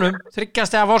er á topnum, 3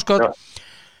 stiga forskot.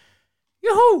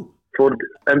 Júhú!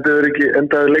 Endaði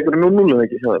leikurinn 0-0 en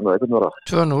ekki? Hvernig var það?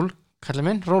 2-0, kallið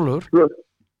minn, rólugur.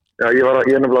 Já, ég var að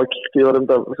kíkja á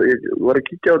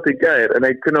þetta í gær, en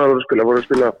hvernig var það að spila? Voru að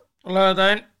spila? Á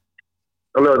laugardaginn.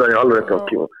 Á laugardaginn, alveg þetta á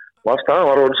kíma.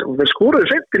 Við skóruðu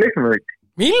sent í leiknum, eða ekki?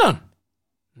 Mílan?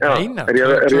 Já. Nei,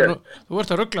 þú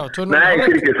ert að ruggla á 2-0. Nei,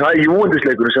 ekki, það er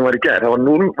júendisleikurinn sem var í gær. Það var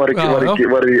 0, það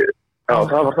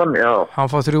var þannig, já. Hann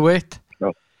fá 3-1.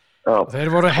 Þeir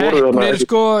voru heppnir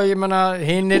sko, ég meina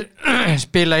hinnir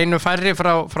spila einu færri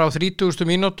frá 30.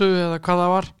 mínútu eða hvað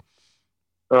það var.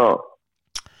 Já.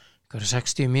 Það eru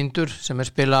 60 mínútur sem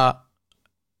spila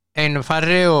einu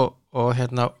færri og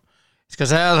ég skal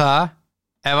segja það,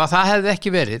 ef að það hefði ekki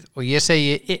verið, og ég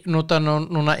segi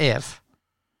núna ef,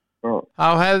 þá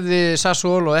hefði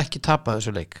Sassuolo ekki tapað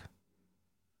þessu leik.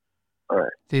 Nei.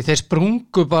 Því þeir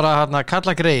sprungu bara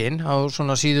kalla greiðin á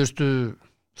svona síðustu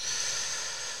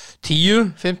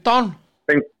 10, 15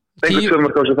 Einhvern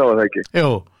tvömörk á sig þá það ekki.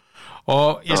 Jú,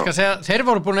 og ég skal segja þeir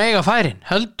voru búin að eiga færin,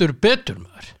 heldur betur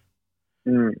maður.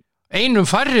 Einum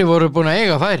færri voru búin að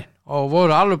eiga færin og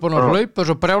voru alveg búin að hlaupa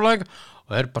svo brjálæg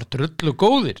og þeir bara drullu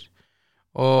góðir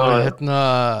og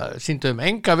sýndu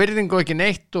enga virðingu og ekki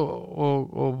neitt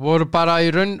og voru bara í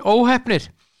raun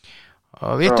óheppnir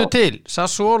og vittu til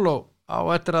Sassuolo á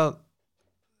eftir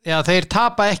að þeir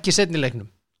tapa ekki seinni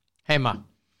leiknum heima.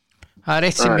 Það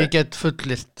eitt sem ég get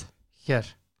fullyrt hér.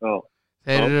 Já.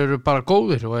 Þeir eru bara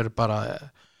góðir og eru bara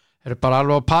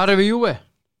alveg á pari við Juve.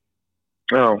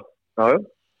 Já.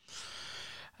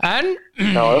 En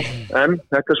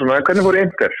þetta svona, hvernig fór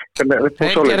Inter?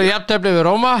 Þeir gerðu jafntefli við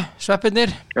Róma,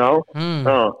 sveppirnir. Já.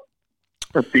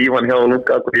 Dívan hjá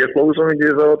Lukaku, ég slóðu svo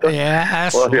mikið þetta.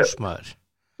 Jesus maður.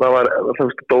 Það var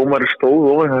dómari stóð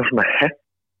og það var svona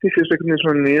hetti fyrst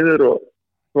svona niður og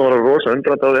það var rosa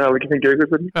undrandi á því að hafa ekki fengið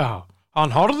aukaspyrnu. Já,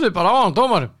 hann horfði bara á hann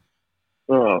dómarum.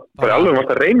 Já, bara alveg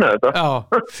varst að reyna þetta. Já,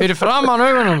 fyrir framan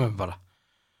augunum bara.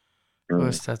 Þú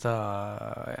veist þetta,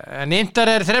 en Inter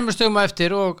 3 stigum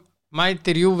eftir og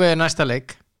mætir Juve næsta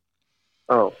leik.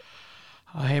 Já.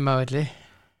 Á heimavelli.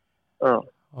 Já.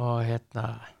 Og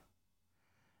það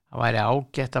væri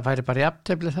ágætt að færi bara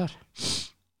jafntefli þar.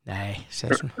 Nei,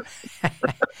 segir svona.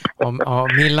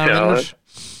 og Milan vinnur.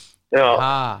 Já.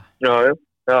 Já.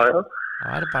 Það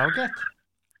væri bara ágætt.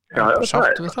 Já,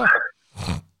 sáttu við það.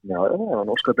 Já, það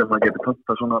var óskatið að maður getur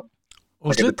panta svona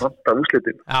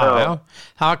úrslitin. Já.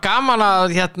 Það var gaman að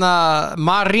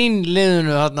Marín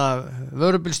liðinu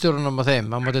vörubílstjórunum á þeim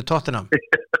á móti Tottenham.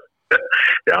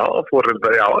 Já,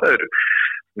 fórhundar,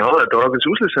 þetta var ákveðs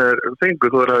úrslit sem þeir fengu,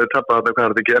 þú hafði tapað hvað er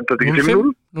þetta ekki, endaði ekki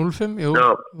 5-0? 0-5, jú.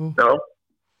 Já.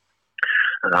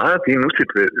 En það er fín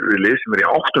úrslit við lið sem í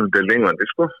 8. deild Englandi,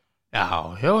 sko. Já.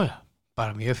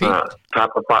 Bara mjög fínt.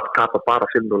 Tapa bara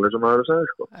 5-0 sem maður sagði,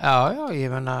 sko. Já, ég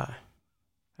menna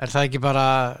er það ekki bara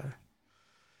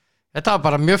þetta var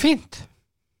bara mjög fínt?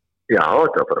 Já,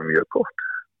 þetta var bara mjög gott.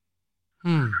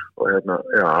 Og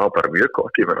bara mjög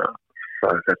gott, ég menna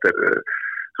þetta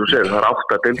þú segir, það er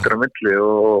 8 deildir á milli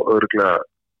og örugglega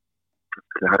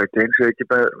Harry Kane sé ekki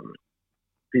bara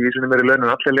því sem er í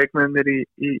launum allir leikmennir í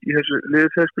þessu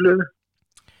liðið þegar spiluðu.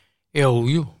 Jú,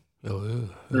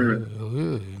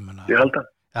 ég meina. Ég held að.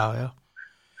 Já.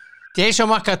 Jason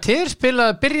McAteer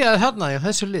byrjaði þarna í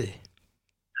þessu liði.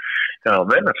 Já,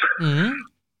 meinar.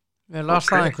 Ég las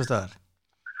það einhvers staðar.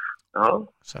 Já.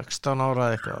 16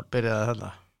 ára eitthvað byrjaði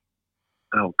þarna.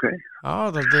 Já, ok. Já,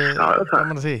 það er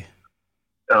gaman að því.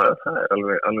 Já, það er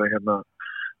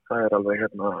alveg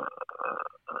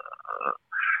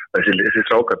þessi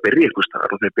strákar byrja einhvers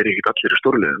staðar og þeir byrja ekki allir í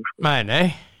stórliðum. Sko. Nei.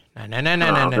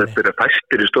 Þeir byrja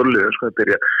fæstir í stórliðum, sko,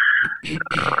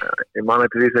 ég man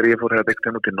eftir því þegar ég fór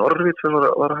ekkert út í Norvíts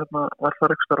var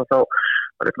þar ekstra og þá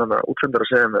var einn útsendar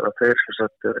að segja mér að þeir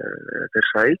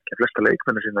sækja flesta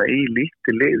leikmenni sína í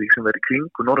lítið liði sem er í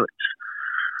kringu Norvíts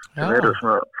sem eru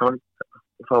svona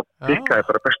þá pikkaði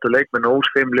bara bestu leikmenni úr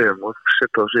 5 liðum og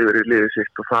setja á sig yfir í liðið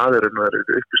sitt og það eru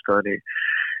uppistæðan í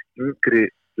yngri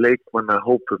leikmanna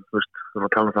hópum, þú veist, þú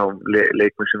maður tala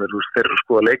leikmenn sem þeir eru að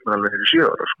skoða leikmenn alveg fyrir 7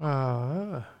 ára, sko.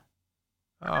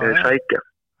 Þeir sækja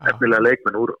efnilega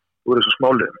leikmenn úr þessu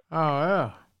smáliðum.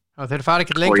 Já, þeir fara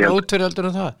ekkert lengra út fyrir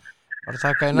heldur en það. Þeir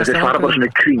fara bara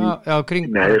svona í kring.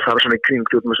 Nei, þeir fara svona í kring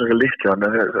út með svona litla, þannig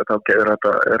að þetta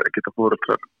geta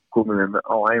fóruldrar komið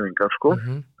á æfingar, sko.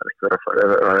 Það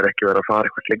er ekki verið að fara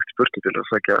eitthvað lengst burtu til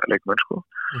að sækja leikmenn, sko.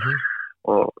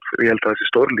 Og ég held að þessi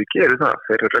stórlið gerir það.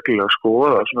 Þeir eru reglulega að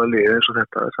skoða svona lið eins og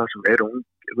þetta, það sem er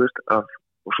þú veist,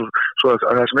 og svo að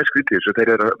það sem er skrítið þessu, þeir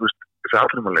eru að, þessi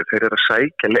áfrimanlega, þeir eru að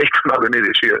sækja leikmenn alveg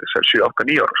niður í 7, 8,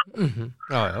 9 ára.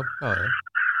 Já.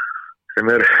 Sem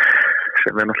er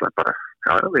náttúrulega bara,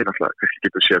 við náttúrulega kannski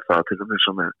getum séð það til dæmis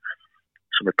sem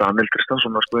er Daniel Tristan,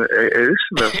 sko, eðis,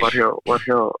 sem var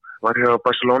hjá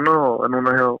Barcelona og er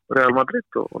núna hjá Real Madrid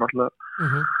og náttúrulega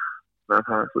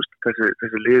það, þú veist,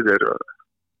 þessi lið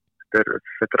þetta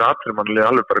er atriðmannlega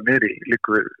alveg bara niður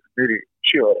í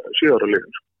 7 ára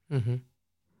liðum.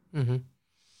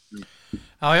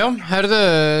 Já, herðu,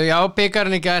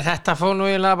 byggarinn í gær, þetta fór nú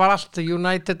eiginlega bara allt.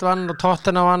 United vann og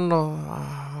Tottenham vann og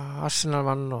Arsenal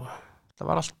vann og það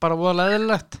var allt bara voðalega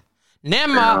eðlilegt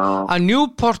nema að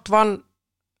Newport vann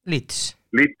Leeds,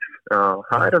 já,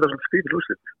 það þetta svolítið skrítið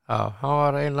úrslit. Já, það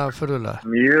var eiginlega furðulega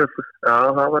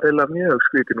það var eiginlega mjög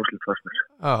skrítið úrslit fannst mér.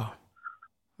 Já,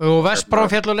 og West Brom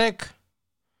féll á leik.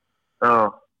 Já,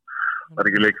 var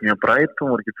ekki leikin hjá Brighton,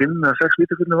 var ekki 5 eða 6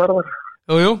 vítaspyrnur varðar.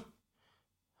 Jú,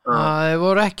 það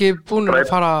voru ekki búin að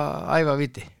fara að æfa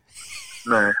víti.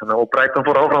 Nei, og Brighton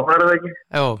fór áfram þar eða ekki?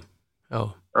 Já.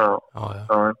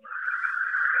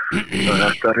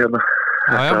 Þetta er hérna.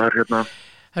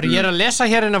 Herru, ég að lesa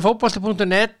hér inn á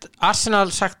fótbolti.net Arsenal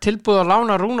sagt tilbúið að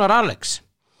lána Rúnar Alex.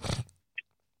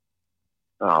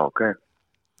 Já, ok.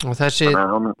 Og þessi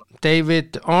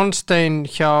David Ornstein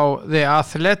hjá The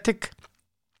Athletic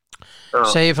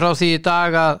segir frá því í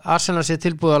dag að Arsenal sé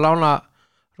tilbúið að lána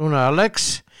Rúnar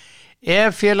Alex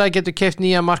ef félagi getur keypt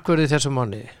nýja markvörð í þessum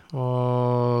mánuði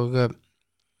og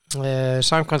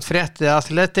samkvæmt fréttið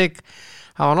Athletic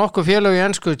hafa nokkuð félög í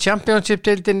ensku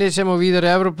Championship-deildinni sem á víðar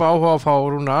í Evrópu áhuga að fá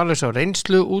Rúnar Alex á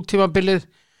reynslu út tímabilið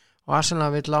og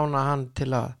Arsenal vill lána hann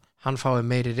til að hann fái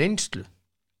meiri reynslu.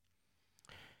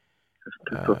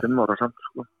 25 ára samt,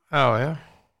 sko. Já.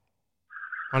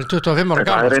 Hann 25 ára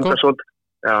gamall, sko.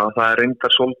 Það er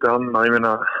reyndar svolítið hann að ég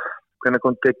meina hvernig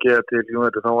kom Diggi til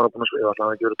United þá var hann búin að spila,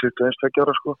 það ekki verið 21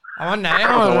 ára, sko. Nei,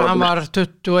 hann var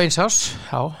 21 árs,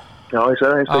 Já, ég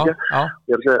segi það,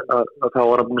 ég er að segja að þá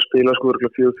var hann búin að spila sko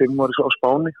 4-5 ári á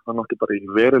Spáni, hann átti bara í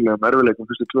verulegum erfiðleikum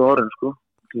fyrstu 2 árin sko.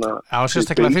 Já,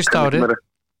 sérstaklega fyrsta árið.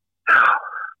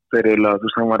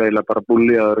 Hann var eiginlega bara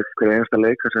búlliðaður hver einasta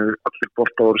leik þess að allir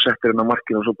boltar voru settir inn á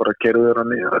markinu og svo bara kerður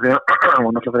hann niður því að hann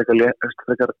var náttúrulega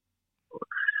frekar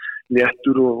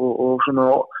léttur og svona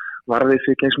varðið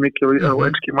sig eins mikið á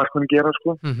enski markmenn gera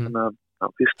sko. Þannig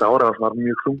að fyrsta ára var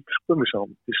mjög þungt sko, við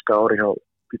sáum fyrsta ári hjá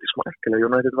Pítur Smækkel að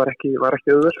United var ekki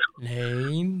auðveld sko.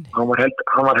 Nei. Hann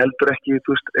var heldur ekki,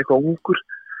 eitthvað ungur.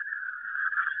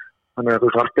 Þannig að þú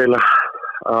þarf eiginlega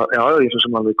ég svo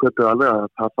sem alveg köpuð alveg að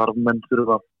það þarf menn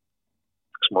þurfa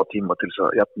smá tíma til þess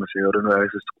að jafna sig og raun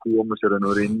og koma sér raun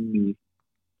og inn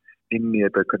í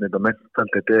þetta, hvernig þetta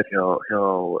mentalt þetta hjá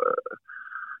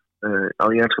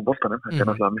í enska boltanum. Þetta er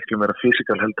náttúrulega miklu meira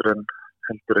fysikal heldur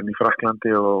en í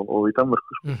Frakklandi og í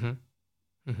Danmörku sko.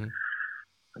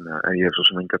 En ég svo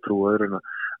sem enga trú öðru en að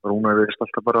Rúnar veist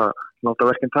alltaf bara láta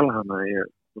verkinn tala þannig að ég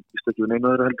stökju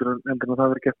neina öðru heldur en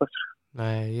það verið gett aftur.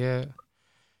 Nei, ég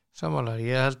samanlega,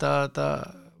 ég held að þetta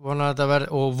vona að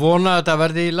þetta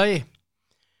verði í lagi.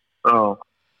 Já.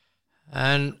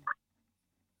 En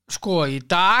sko, í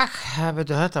dag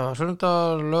þetta var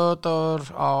sunnudagur, laugardagur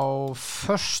á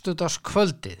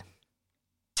föstudagskvöldið.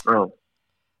 Já.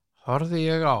 Horfði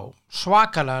ég á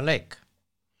svakalega leik.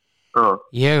 Já.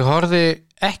 Ég horfði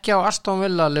ekki á Aston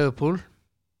Villa Liverpool.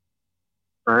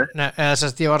 Nei, eða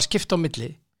þess að ég var að skipta á milli.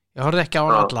 Ég horfði ekki á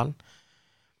hann allan.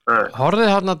 Nei. Horfði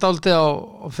þarna dálítið á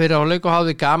fyrir áleik og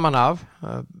hafði gaman af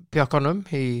pjökkunum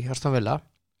í Aston Villa.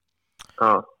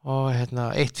 Já. Og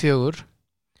 1-4.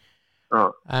 Já.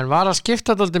 En var að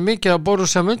skipta dálítið mikið á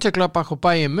Borussia Mönchengladbach og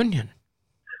Bayern München.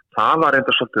 Það var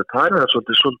enda svolítið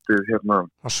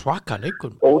Og svaka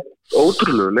leikur.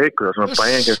 Ótrúlegu leikur þar sem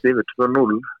Bayern gerst yfir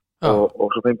 2-0 og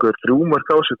svo fengur 3 mörk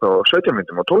á sig á 17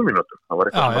 mínútum og 12 mínútum. Það var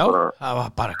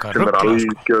eitthvað sem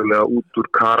algjörlega út úr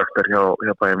karakter hjá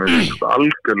Bayern München,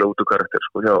 algjörlega út úr karakter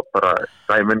sko, hjá bara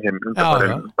Bayern München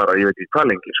bara ég veit ekki hvað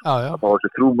lengi sko. Það var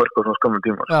þessi 3 mörk á svona skamum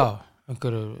tíma sko. Já,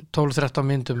 einhverju 12-13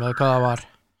 mínútum eða hvað það var.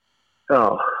 Já,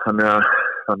 þannig að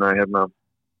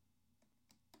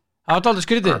Það var aldrei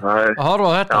skrítið að horfa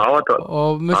á þetta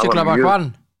og Mönchengladbach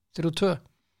vann 3-2.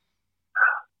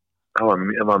 Það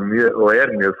var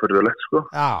mjög furðulegt sko.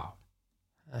 Já,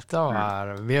 þetta var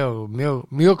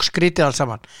mjög skrítið alls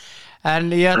saman. En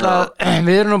ég ætla að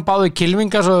við erum nú báðir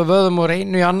kylfingar svo við vöðum úr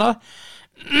einu í annað.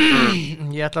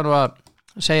 Ég ætla nú að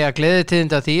segja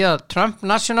gleðitíðinda því að Trump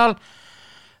National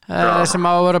sem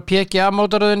á að vera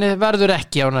PGA-mótaröðinni verður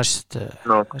ekki á næst.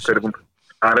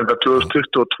 Það er enda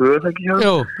 2022 ekki hjá?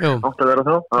 Jú. Átt að vera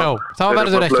þá? Já, þá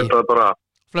verður ekki.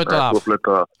 Flautað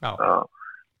af. Já.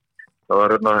 Það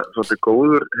var svolítið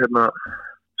góður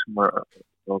sem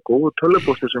var góður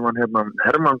tölvupóstur sem hann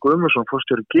Hermann Guðmundsson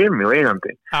fórstjóri Gemi og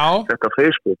eigandi. Já. Þetta á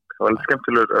Facebook. Það var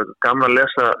skemmtilegur, gaman að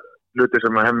lesa hluti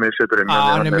sem Hemmi setur inn.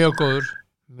 Hann er mjög góður.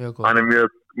 Hann er mjög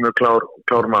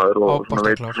klár maður og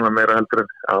veit meira heldur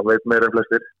veit meira en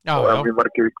flestir og ef við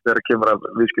margir þegar kemur af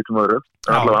viðskiptum öðru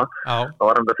allavega, þá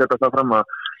var hann að setja það fram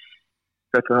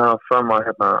að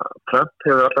Trump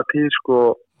hefur alltaf tíð sko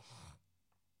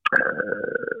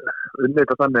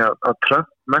unnveita þannig að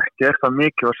Trump merki er það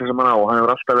mikið sem hann á, hann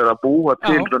hefur alltaf verið að búa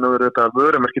til þetta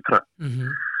vörumerki Trump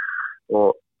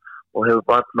og hefur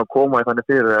bara að koma í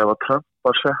þannig fyrir ef að Trump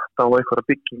var sett á eitthvað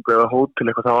byggingu eða hótel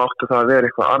eitthvað, þá áttu það að vera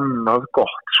eitthvað annað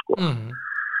gott, sko.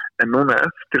 En núna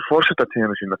eftir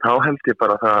forsetatíðinu sína, þá held ég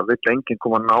bara að það vill enginn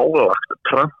koma nálægt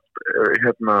Trump,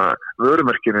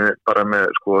 vörumerkinu bara með,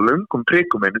 sko, löngum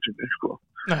prikum einu sinni, sko.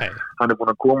 Nei. Hann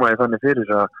búinn að koma í þannig fyrir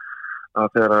að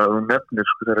þegar þú nefnir,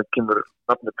 sko, þegar kemur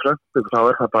nafnið Trump, þá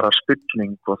það bara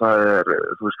spilling og það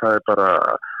þú veist, það bara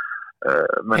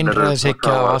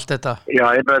einræðishyggja og allt þetta. Já,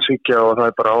 einræðishyggja og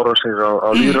það bara árásir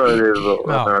á lýðræðið og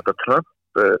þetta Trump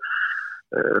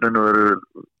raun og veru,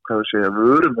 hvað við segja,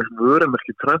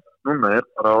 vörumerki Trump núna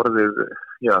bara orðið,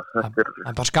 já, þetta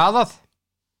en bara skadað?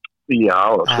 Já,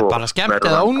 svo bara skemmt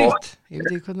eða ónýtt?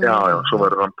 Já, svo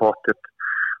verður hann pottitt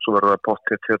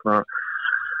hérna,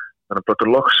 þannig að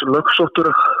bara lögsóttur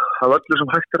af öllu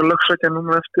sem hægt að lögsækja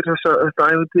núna eftir þetta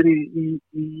ævintýri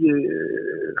í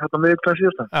hérna miðvikudaginn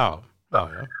síðasta. Já.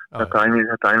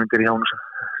 Þetta ævintýri hjá honum,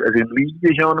 þessi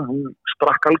lífi hjá honum, hún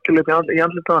sprakk algjörlega í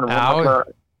andlita á honum.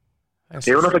 Ég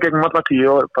hefur náttúrulega gegnum alla tíu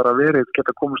og bara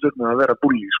geta komist upp með að vera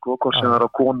bulli, sko, hvort sem það er á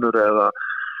konur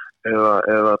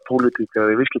eða pólitík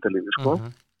eða í viðskiptalífi, sko.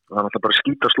 Það er náttúrulega bara að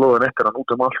skýta slóðan eftir hann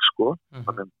út allt, sko.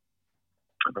 Þannig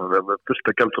að við fullt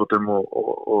af gjaldþrotum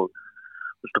og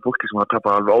fullt af fólki sem að tapa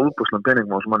alveg ofboðslegum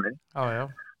peningum á þessu manni.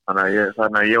 Þannig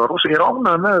að ég er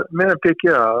ánægður með PG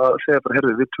að segja bara,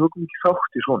 heyrðu, við tökum ekki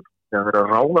þátt í svona. Þegar við erum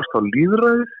að ráðast á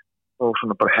lýðræðið og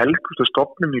svona bara helgustu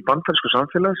stofnum í bandarísku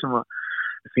samfélagi sem að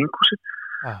þinghúsið,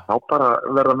 þá bara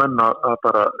verða menn að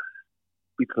bara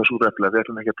býta það súr eftir að við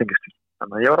ætlum ekki að tengast í.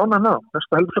 Þannig að ég var ánægður með það,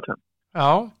 næsta heldur fjöldlega.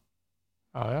 Já,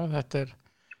 þetta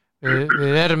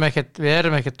við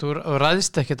erum ekkert og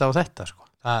ræðist ekkert á þetta, sko.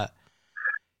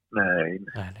 Nei.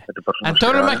 Þetta er bara svona. En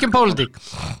tölum ekki pólitík.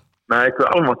 Nei, eitthvað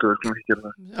almáttugur, ekki gera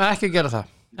það. Ekki gera það.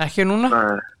 Ekki núna?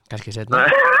 Nei. Kannski seinna.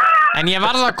 En ég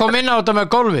varð að koma inn á þetta með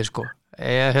golfi, sko.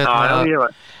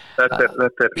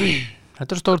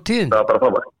 Þetta er stór tíðindi. Það var bara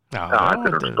frábært. Já, þetta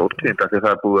er stór tíðindi af því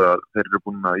það er búið að þeir eru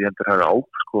búin að ég endur hafa á,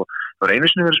 sko. Það var einu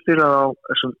sinni verið spilað á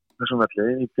þessum velli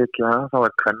í PGA, það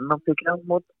var kvenna PGA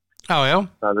mót. Já.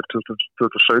 Það er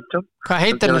 2017. Hvað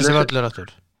heitir þessi völlur áttur?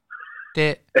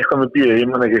 Eitthvað með B, ég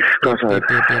man ekki hvað það er.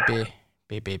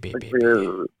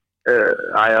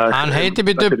 Hann heitir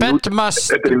býtu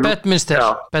Bedminster. Já,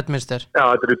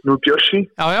 þetta er New Jersey.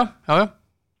 Já.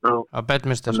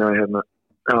 Bedminster. Þannig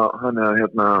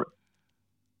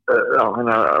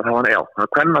að það var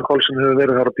kvennakól sem hefur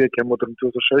verið þar á PGA mótum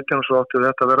 2017 og svo áttu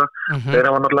þetta að vera. Þeir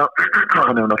hafa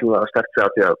náttúrulega sterkt sig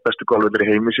að því að bestu golfveitir í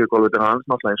heimi séu golfveitir hans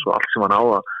náttúrulega eins og allt sem hann á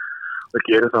að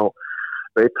gera, þá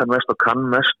veit hann mest og kann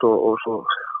mest og svo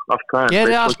allt það.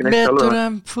 Gerir allt betur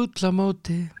en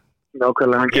fullamóti.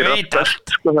 Nákvæmlega, hann gerir allt best,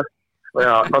 sko.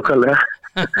 Já, nákvæmlega.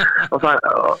 Og það,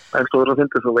 en stóður að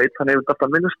finna, svo veit hann yfir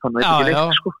alltaf minnst, hann veit ekki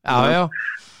neitt, sko. Já.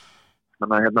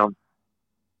 Þannig að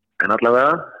en allavega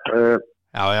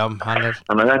hann er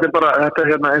þannig að þetta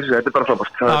er bara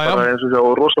frábært. Það er bara eins og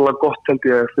og rosalega gott held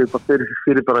ég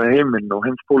fyrir bara heiminn og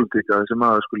heimspólitík að þessi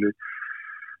maður skuli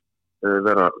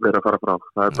vera að fara frá.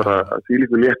 Það er bara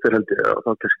þvílíkur léttir held ég og þá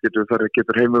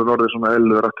getur heimurinn orðið svona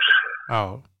eðlilegur aftur.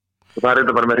 Og það er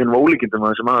þetta bara með hinum ólíkindum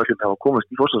að þessi maður skyldi hafa komist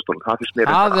í forsetastól. Það finnst mér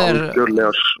algjörlega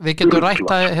við getum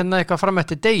rætt að hérna eitthvað fram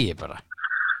eftir degi bara.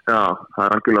 Já, það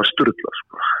er algjörlega sturlað,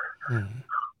 sko.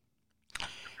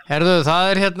 Herðu, það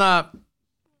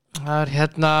er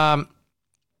hérna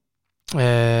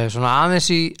svona aðeins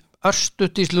í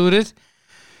örstutt í slúðrið.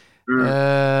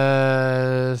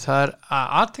 Það er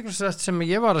athyglisvert sem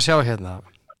ég var að sjá hérna.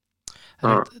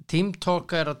 Team Talk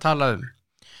er að tala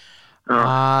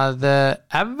að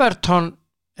Everton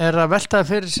er að velta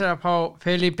fyrir sér að fá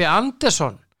Felipe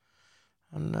Anderson,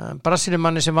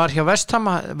 Brasilíumanni sem var hjá West Ham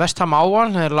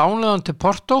áan, er lánaður til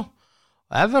Porto.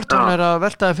 Everton er að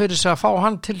veltaði fyrir sig að fá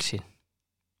hann til sín.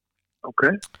 Ok.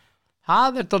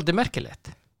 Það er dálítið merkilegt.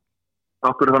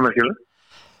 Akkur er það merkilegt?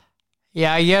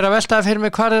 Já, ég er að veltaði fyrir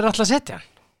mig hvar er alltaf að setja hann.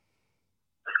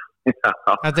 Já.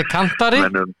 Þetta er kantari.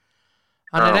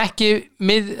 Hann er ekki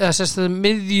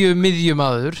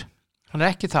miðjumaður. Hann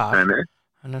er ekki þar. Nei.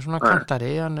 Hann er svona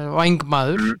kantari, hann er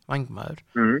vængmaður.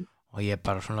 Og ég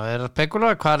bara svona er að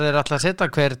spekula hvar er alltaf að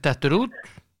setja, hver dettur út?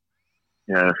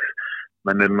 Já.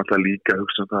 Menn er náttúrulega líka að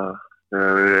hugsa það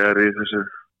þegar við erum í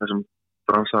þessum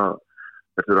bransa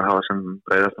verður að hafa sem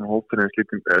breiðastan hópin og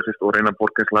reyna að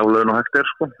borga eins láglaun og hægt er,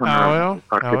 sko.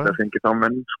 Það geta fengið þá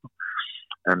menn, sko.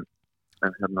 En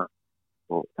hérna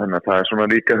og þannig að það er svona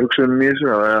líka hugsunin í þessu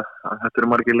að þetta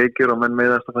eru margir leikir og menn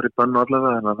meiðast að fara í bönn og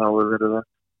allavega, þannig að þá er verið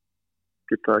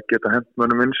að geta hent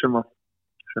mönnum inn sem að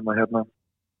hérna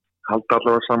halda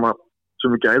allavega sama sem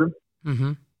við gæðum.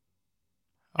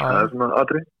 Það er svona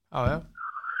atrið.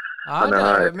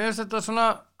 Mér finnst þetta svona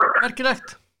merkilegt.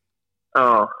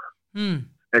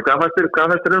 Hvað fæst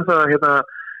þér það hérna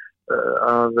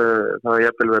að það er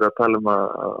jafnvel verið að tala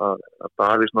að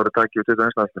Davíð Snorri taki við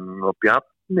 21. landsliðinu og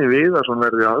Bjarni Viðarsson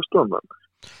verði aðstofnarmaður.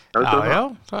 Já,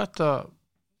 þetta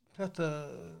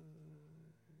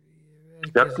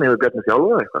Bjarni hefur Bjarni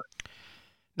þjálfað eitthvað?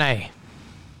 Nei.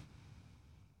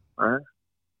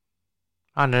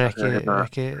 Hann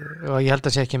ekki og ég held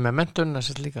að sé ekki með menntun að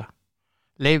setja líka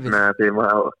leifið. Nei,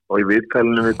 og í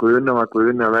viðtælinu við Guðni var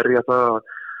Guðni að verja það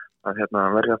að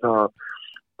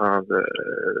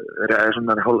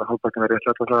svona hálfbakkan er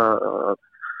réttlætt að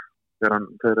þegar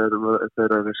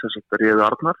þeir réðu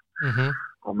Arnar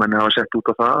og menni hafa sett út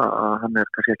á það að hann er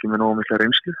kannski ekki með nógu mikla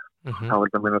reynslu. Þá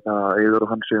vil það meina að Eiður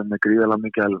og hann séu með gríðalega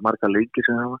mikið marga leiki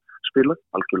sem hafa spilað,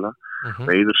 algjörlega. Og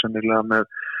Eiður sennilega með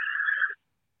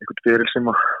einhvern fyrir sem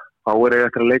að fáir eiga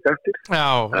eftir að leika eftir.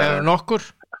 Já,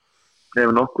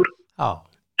 ef nokkur. Já.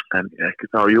 En ekki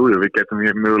þá, við getum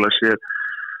mögulega segja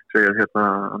hérna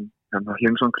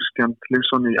Kristján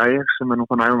Hlinsson í Ajax sem nú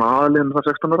fann æfum aðaliðinu það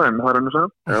 16 ára en það er ennum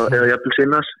sagðan. Eða jafnvel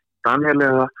Sinnas, Daniel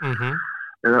eða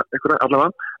eitthvað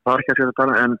allavega. Það var ekki að segja þetta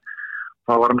en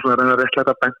það var hann svona að reyna að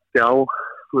réttlæta benti á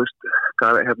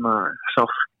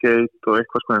Southgate og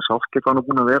eitthvað en Southgate var nú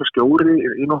búin að vera stjóri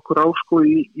í nokkur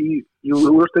í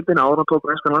úrstildinu áður hann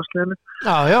tók enska landsliðinu.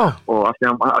 Já. Og af því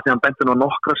hann benti nú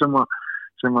nokkra sem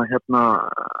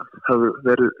hafðu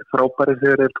verið frábæri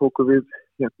þegar þeir tóku við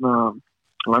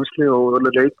landslið og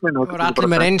leikmenn. Það voru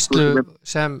allir með reynslu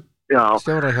sem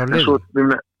stjóra hjá liðum.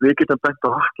 Við getum bent á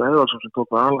Atla Eðvaldsson sem tók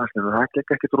við aðlandsliðinu. Það gekk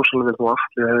ekki rosalega vel þó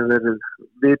Atli hefði verið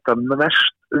vita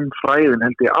mest fræðin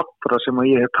held ég allra sem að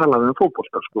ég hef talað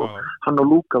fótbolta. Hann og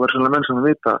Lúka var sannlega menn sem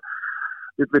vita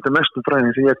mest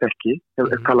fræðin sem ég hef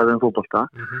talað fótbolta.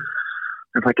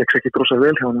 En það gekk ekki rosalega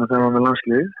vel hjá hann þegar hann var með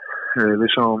landslið. Við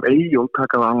sáum Eyjól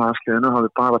taka við aðlandsliðinu, hafði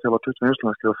bara þjálfað 21.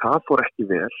 landslið og það fór ekki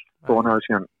vel þó hann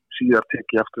hafði síðar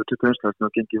tekið aftur 21. landslið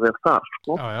og gengið vel þar.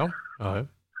 Já.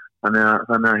 Þannig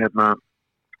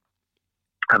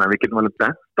að við getum alveg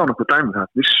bent á nokkuð dæmi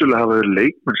það. Vissulega hafa verið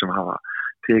leikmenn sem hafa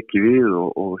tekið við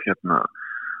og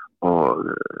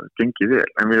gengið vel.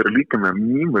 En við erum líka með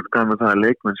mjög dæmi það að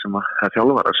leikmenn sem hafa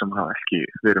þjálfarar sem hafa ekki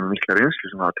verið með mikla reynslu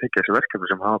sem hafa tekið þessi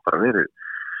verkefni sem hafa bara verið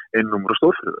einnúmer og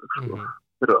stórfyrir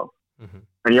fyrir þá.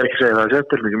 En ég er ekki að segja það að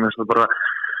setja mér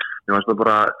finnst það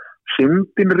bara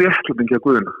fyndin réttlæting hjá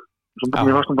Guðna.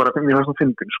 Mér fannst hún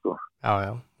fyndin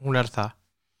Já, hún er það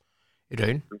í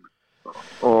raun.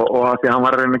 Og að því að hann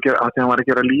var að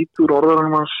gera lít úr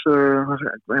orðaranum hans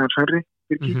Henry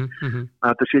Birki, að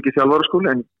þetta sé ekki þjálfaraskóli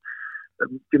en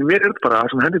fyrir mér er þetta bara það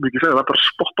sem Henry Birki segði, það var bara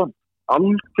spot on,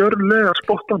 algjörlega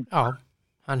spot on. Já,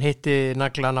 hann hitti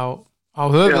naglan á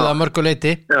höfuð að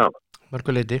mörguleiti.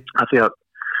 Af því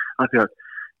að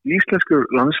íslensku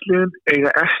landsliðin eiga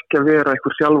ekki að vera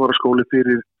eitthvað þjálfaraskóli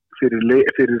fyrir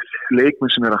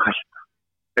leikmenn sem er að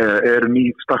hætta ný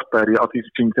startaðir á því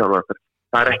sem þjálfaraferð.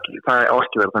 Það á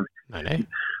ekki að vera þannig. Nei.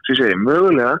 Svo ég segi,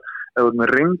 mögulega ef þú ert með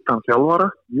reyndan þjálfara,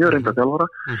 mjög reyndan þjálfara,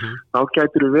 þá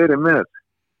gætir þú verið með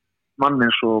mann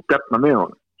eins og Bjarna með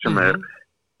honum sem er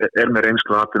með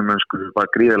reynslu atvinnumennsku,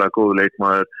 var gríðarlega góður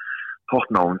leikmaður,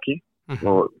 toppnáungi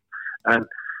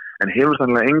en hefur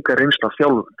sannlega enga reynslu af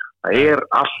þjálfun. Það er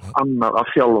allt annað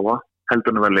að þjálfa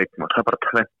heldur en að vera leikmaður. Það er bara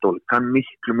tvennt ólíkt. Það er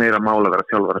miklu meira mál að vera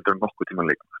þjálfari heldur en nokkuð tíma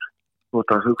leikmaður. Þú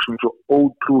ert að hugsa svo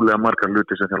ótrúlega margar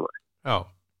hluti sem þjálfari. Já.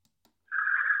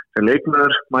 Sem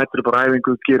leikmaður mætir bara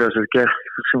æfingu, gera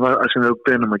sem við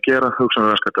beinum að gera, hugsa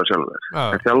raskata sjálfur.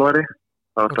 En þjálfari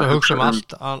þá er það hugsa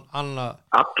allt alla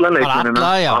leikmennina,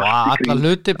 alla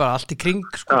hluti, bara allt í kring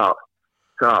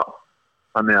Já.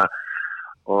 Þannig að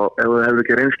og ef þú hefur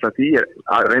ekki reynsla því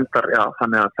reyndar,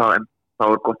 þannig að þá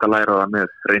er gott að læra það með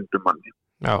reyndum manni.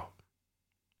 Já.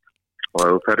 Og ef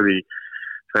þú ferði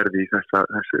í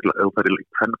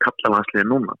kallalandsliði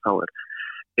núna, þá er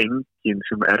enginn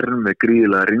sem er með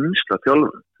gríðilega reynsla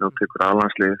þjálfun. Þú tekur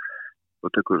aðlandslið, þú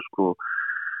tekur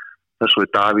þessu er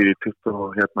Davíð í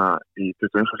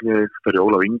 21. liðið, fyrir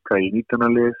Ólaf Inga í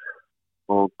 19. lið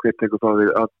og hver tekur þá við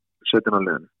að 17.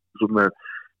 liðinu. Svo með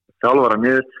þjálfara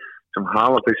niður sem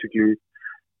hafa basically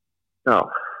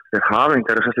þeir hafa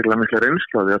engar sérstaklega mikla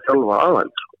reynslu því að þjálfa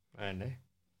aðvæld. Nei.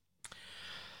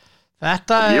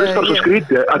 Þetta ég veist bara svo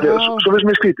skrítið svo veist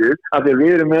mér skrítið að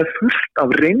við erum með fullt af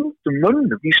reyndum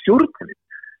mönnum í stjórninni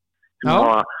sem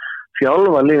hafa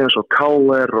þjálfa lið eins og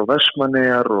KR og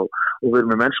Vestmannaeyjar og við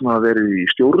erum með menn sem hafa verið í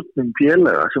stjórnum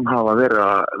félaga sem hafa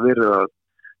verið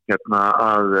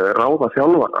að ráða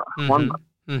þjálfara manna.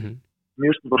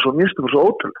 Mér finnst það bara svo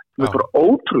ótrúlegt. Mér finnst bara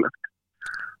ótrúlegt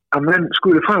að menn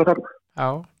skuli fara þarna. Já,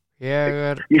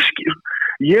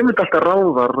 ég myndi alltaf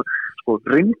ráða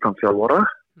reyndan þjálfara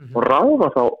og ráða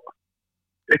þá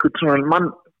eitthvað svona mann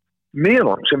með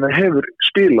hann sem það hefur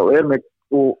spila og með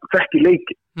og þekki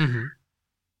leiki.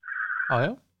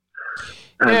 Já.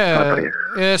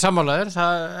 Ég sammálaður,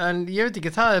 en ég veit ekki,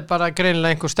 það bara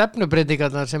greinilega einhver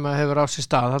stefnubreytingarnar sem hefur á sér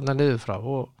stað þarna niður frá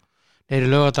og niður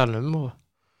í Laugardalnum og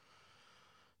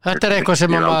þetta eitthvað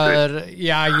sem að maður,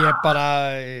 ég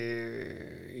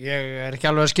ekki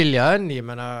alveg að skilja en ég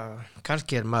meina,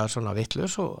 kannski maður svona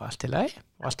vitlaus og allt í lagi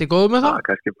og allt í góðu með það. Já,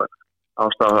 kannski bara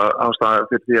ástæða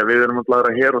fyrir því að við erum að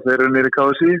bladra hér og þeir eru niður í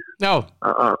KSÍ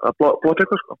að blóta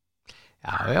eitthvað sko.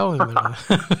 Já,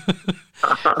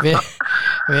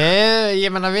 ég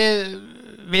meina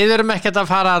við erum ekkert að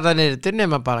fara að það niður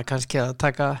nema bara kannski að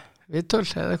taka viðtöl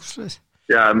eða eitthvað slúið.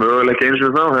 Já, mögulega ekki eins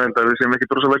og þá, en við séum ekki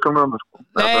drosa velkomna sko.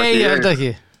 Nei, ég held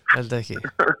ekki.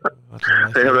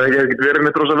 Þeir hefur ekki verið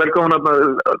með drosa velkomna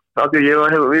af því að ég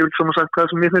vil svona sagt hvað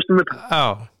sem ég finnst þetta. Já,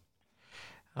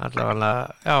 allavega,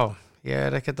 já, ég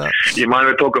er ekkert að... Ég man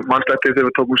við tókum, mannslættið þegar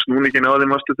við tókum snúningin á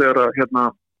þeim aðstu þegar að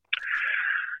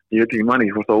ég veit ekki manni,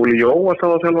 ég fórst að Óli Jó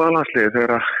alltaf að þjálfa aðlandsliði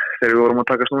þegar við vorum að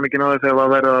taka snúningin á þeim þegar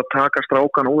var verið að taka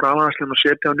strákan úr aðlandsliðinu og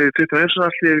setja hann niður 21.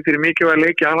 aðlandsliði fyrir mikilvæg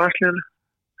leiki aðlandsliðinu.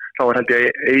 Þá var held ég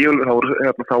Eyjól,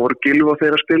 þá voru Gylfi og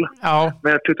þeir að spila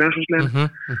með 21. aðlandsliðinu.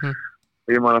 Og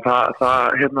ég man að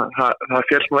það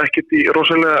féll nú ekkert í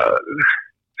rosalega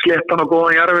sléttan og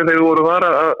góðan jarfi þegar við vorum þar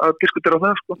að diskutera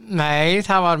það sko. Nei,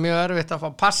 það var mjög erfitt að fá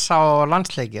passa á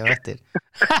landsleiki og eftir.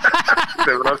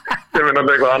 sem er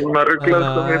náttúrulega eitthvað annar ruglað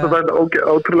sko, mér finnst þetta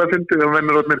ótrúlega fyndið og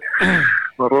mennur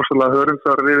var rosalega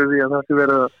hörumsvar við því að það sé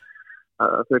verið að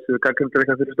þessi gangkvæmdur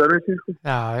eitthvað fyrir störfið sín sko.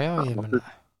 Já, ég meina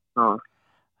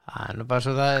það er nú bara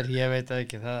svo það er, ég veit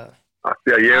ekki það.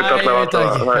 Já, ég veit allavega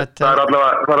það er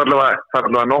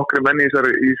allavega nokkri menni í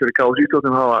þessari KSÍ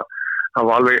sem hafa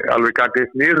alveg gagið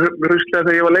mér ruslega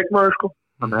þegar ég var leikmaður sko.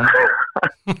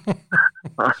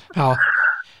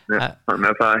 Þannig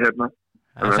að það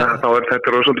þá er þetta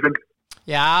svolítið fyndið.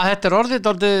 Já, þetta er orðið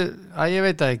að ég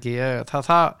veit það ekki.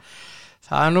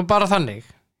 Það er nú bara þannig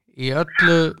í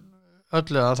öllu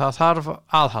að það þarf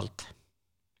aðhald.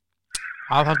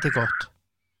 Aðhald er gott.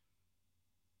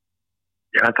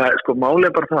 Já, það er sko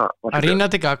málið bara það. Að rýna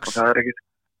til gagns.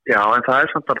 Já, en það er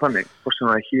samt bara þannig, hvort sem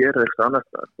það hér er eitthvað annars,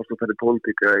 hvort sem það er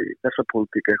pólitíka í þessa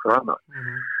pólitíka eitthvað annars.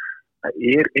 Það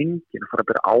er enginn að fara að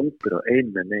bera ábyrgð á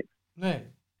einu með neinn. Nei.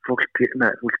 Þú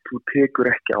tekur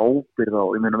ekki ábyrgð á,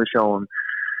 ég meina við sjáum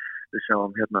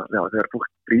þegar fólk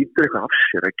brýtur eitthvað af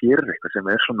sér að gera eitthvað sem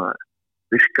er svona,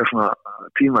 virkar svona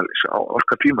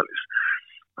orka tímalis,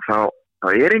 þá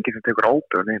er enginn sem tekur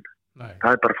ábyrgð á neinn.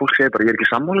 Það er bara, fólk segir bara, ég er ekki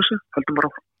sammála þessu, höldum bara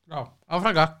áfram. Já,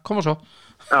 áfranga, koma svo.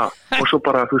 Já, og svo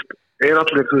bara, er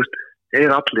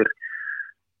allir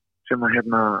sem að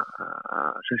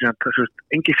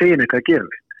engi segir neitt að gera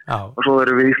neitt. Já. Og svo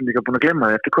erum við Íslendingar búin að glemma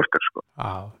það eftir korter, sko.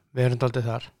 Já, við erum dálítið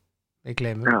þar. Við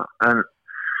glemum. Já, en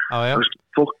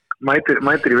fólk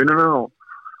mætir í vinnuna og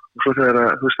svo þegar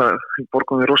að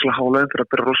borgum við rosalega hálaðin fyrir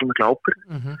að bera rosalega mikla ábyrgð.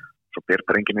 Svo ber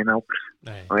bara engin eina ábyrgð.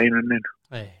 Á einu.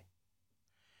 Nei.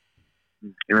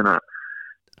 Ég meina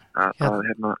það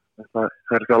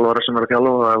er þjálfara sem er að þjálfa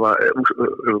og ef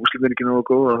úrslitin ekki nógu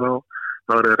góð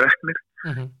þá eru þeir reknir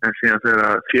en síðan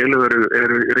þegar félög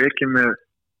eru rekin með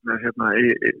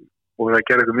og það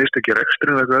gerir eitthvað mistök í rekstri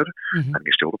eða eitthvað en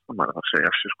ekki stjórn maður að segja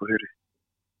af sig sko fyrir.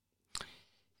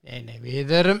 Nei,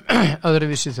 við erum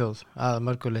öðruvísi þjóð að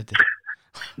mörgu leyti.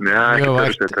 Nei,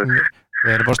 við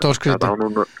erum bara stórskrýti.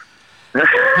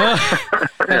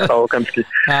 Já, kannski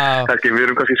við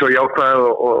erum kannski svo jákvæð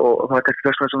og það er kannski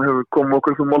þess vegna sem hefur komið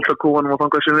okkur fyrir máltakúanum og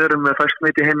þangað sem við erum með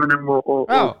fæstmeit í heiminum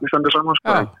og við standum saman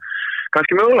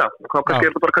kannski mögulega, kannski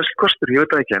er það bara kannski kostur, ég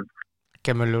veit það ekki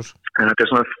Gemurljós. En þetta er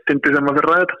svona fyndið þegar maður fyrir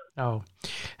ræða þetta. Já,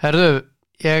 herðu,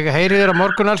 ég heyri þér á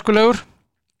morgun elskulegur.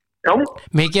 Já.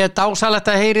 Mikið er dásalegt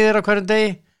að heyri þér á hverjum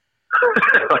degi.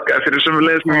 Takk fyrir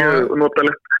sömuleiðis mjög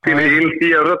notalegt til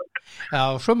í að rödd. Já,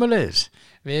 sömuleiðis.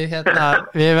 Við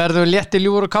verðum létti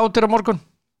ljúfur og kátir á morgun.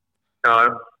 Já,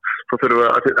 svo þurfum við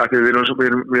að við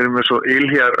erum með svo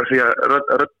ílhjar því að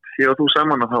rödd hér og þú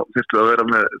saman og þá þurftum við að vera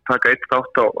með taka eitt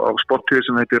þátt á sportíði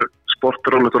sem heitir Sport,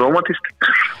 Rólegt og Rómatískt.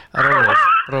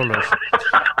 Rólegt.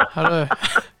 Halló,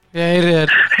 ég heyri þér.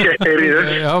 Ég heyri þér.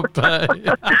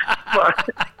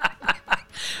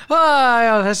 Já,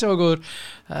 já, þessi var góður.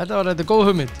 Þetta var góð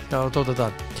hugmynd hjá Tóta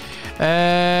Dan.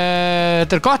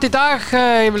 Þetta er gott í dag.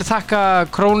 Ég vil þakka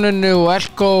Krónunni og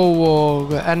Elko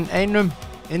og enn einum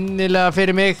innilega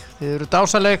fyrir mig. Þið eru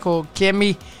dásaleg og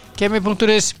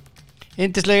kemi.is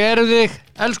yndislega eru þig,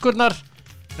 elskurnar.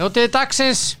 Njótið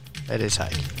dagsins. Verið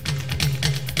sæl.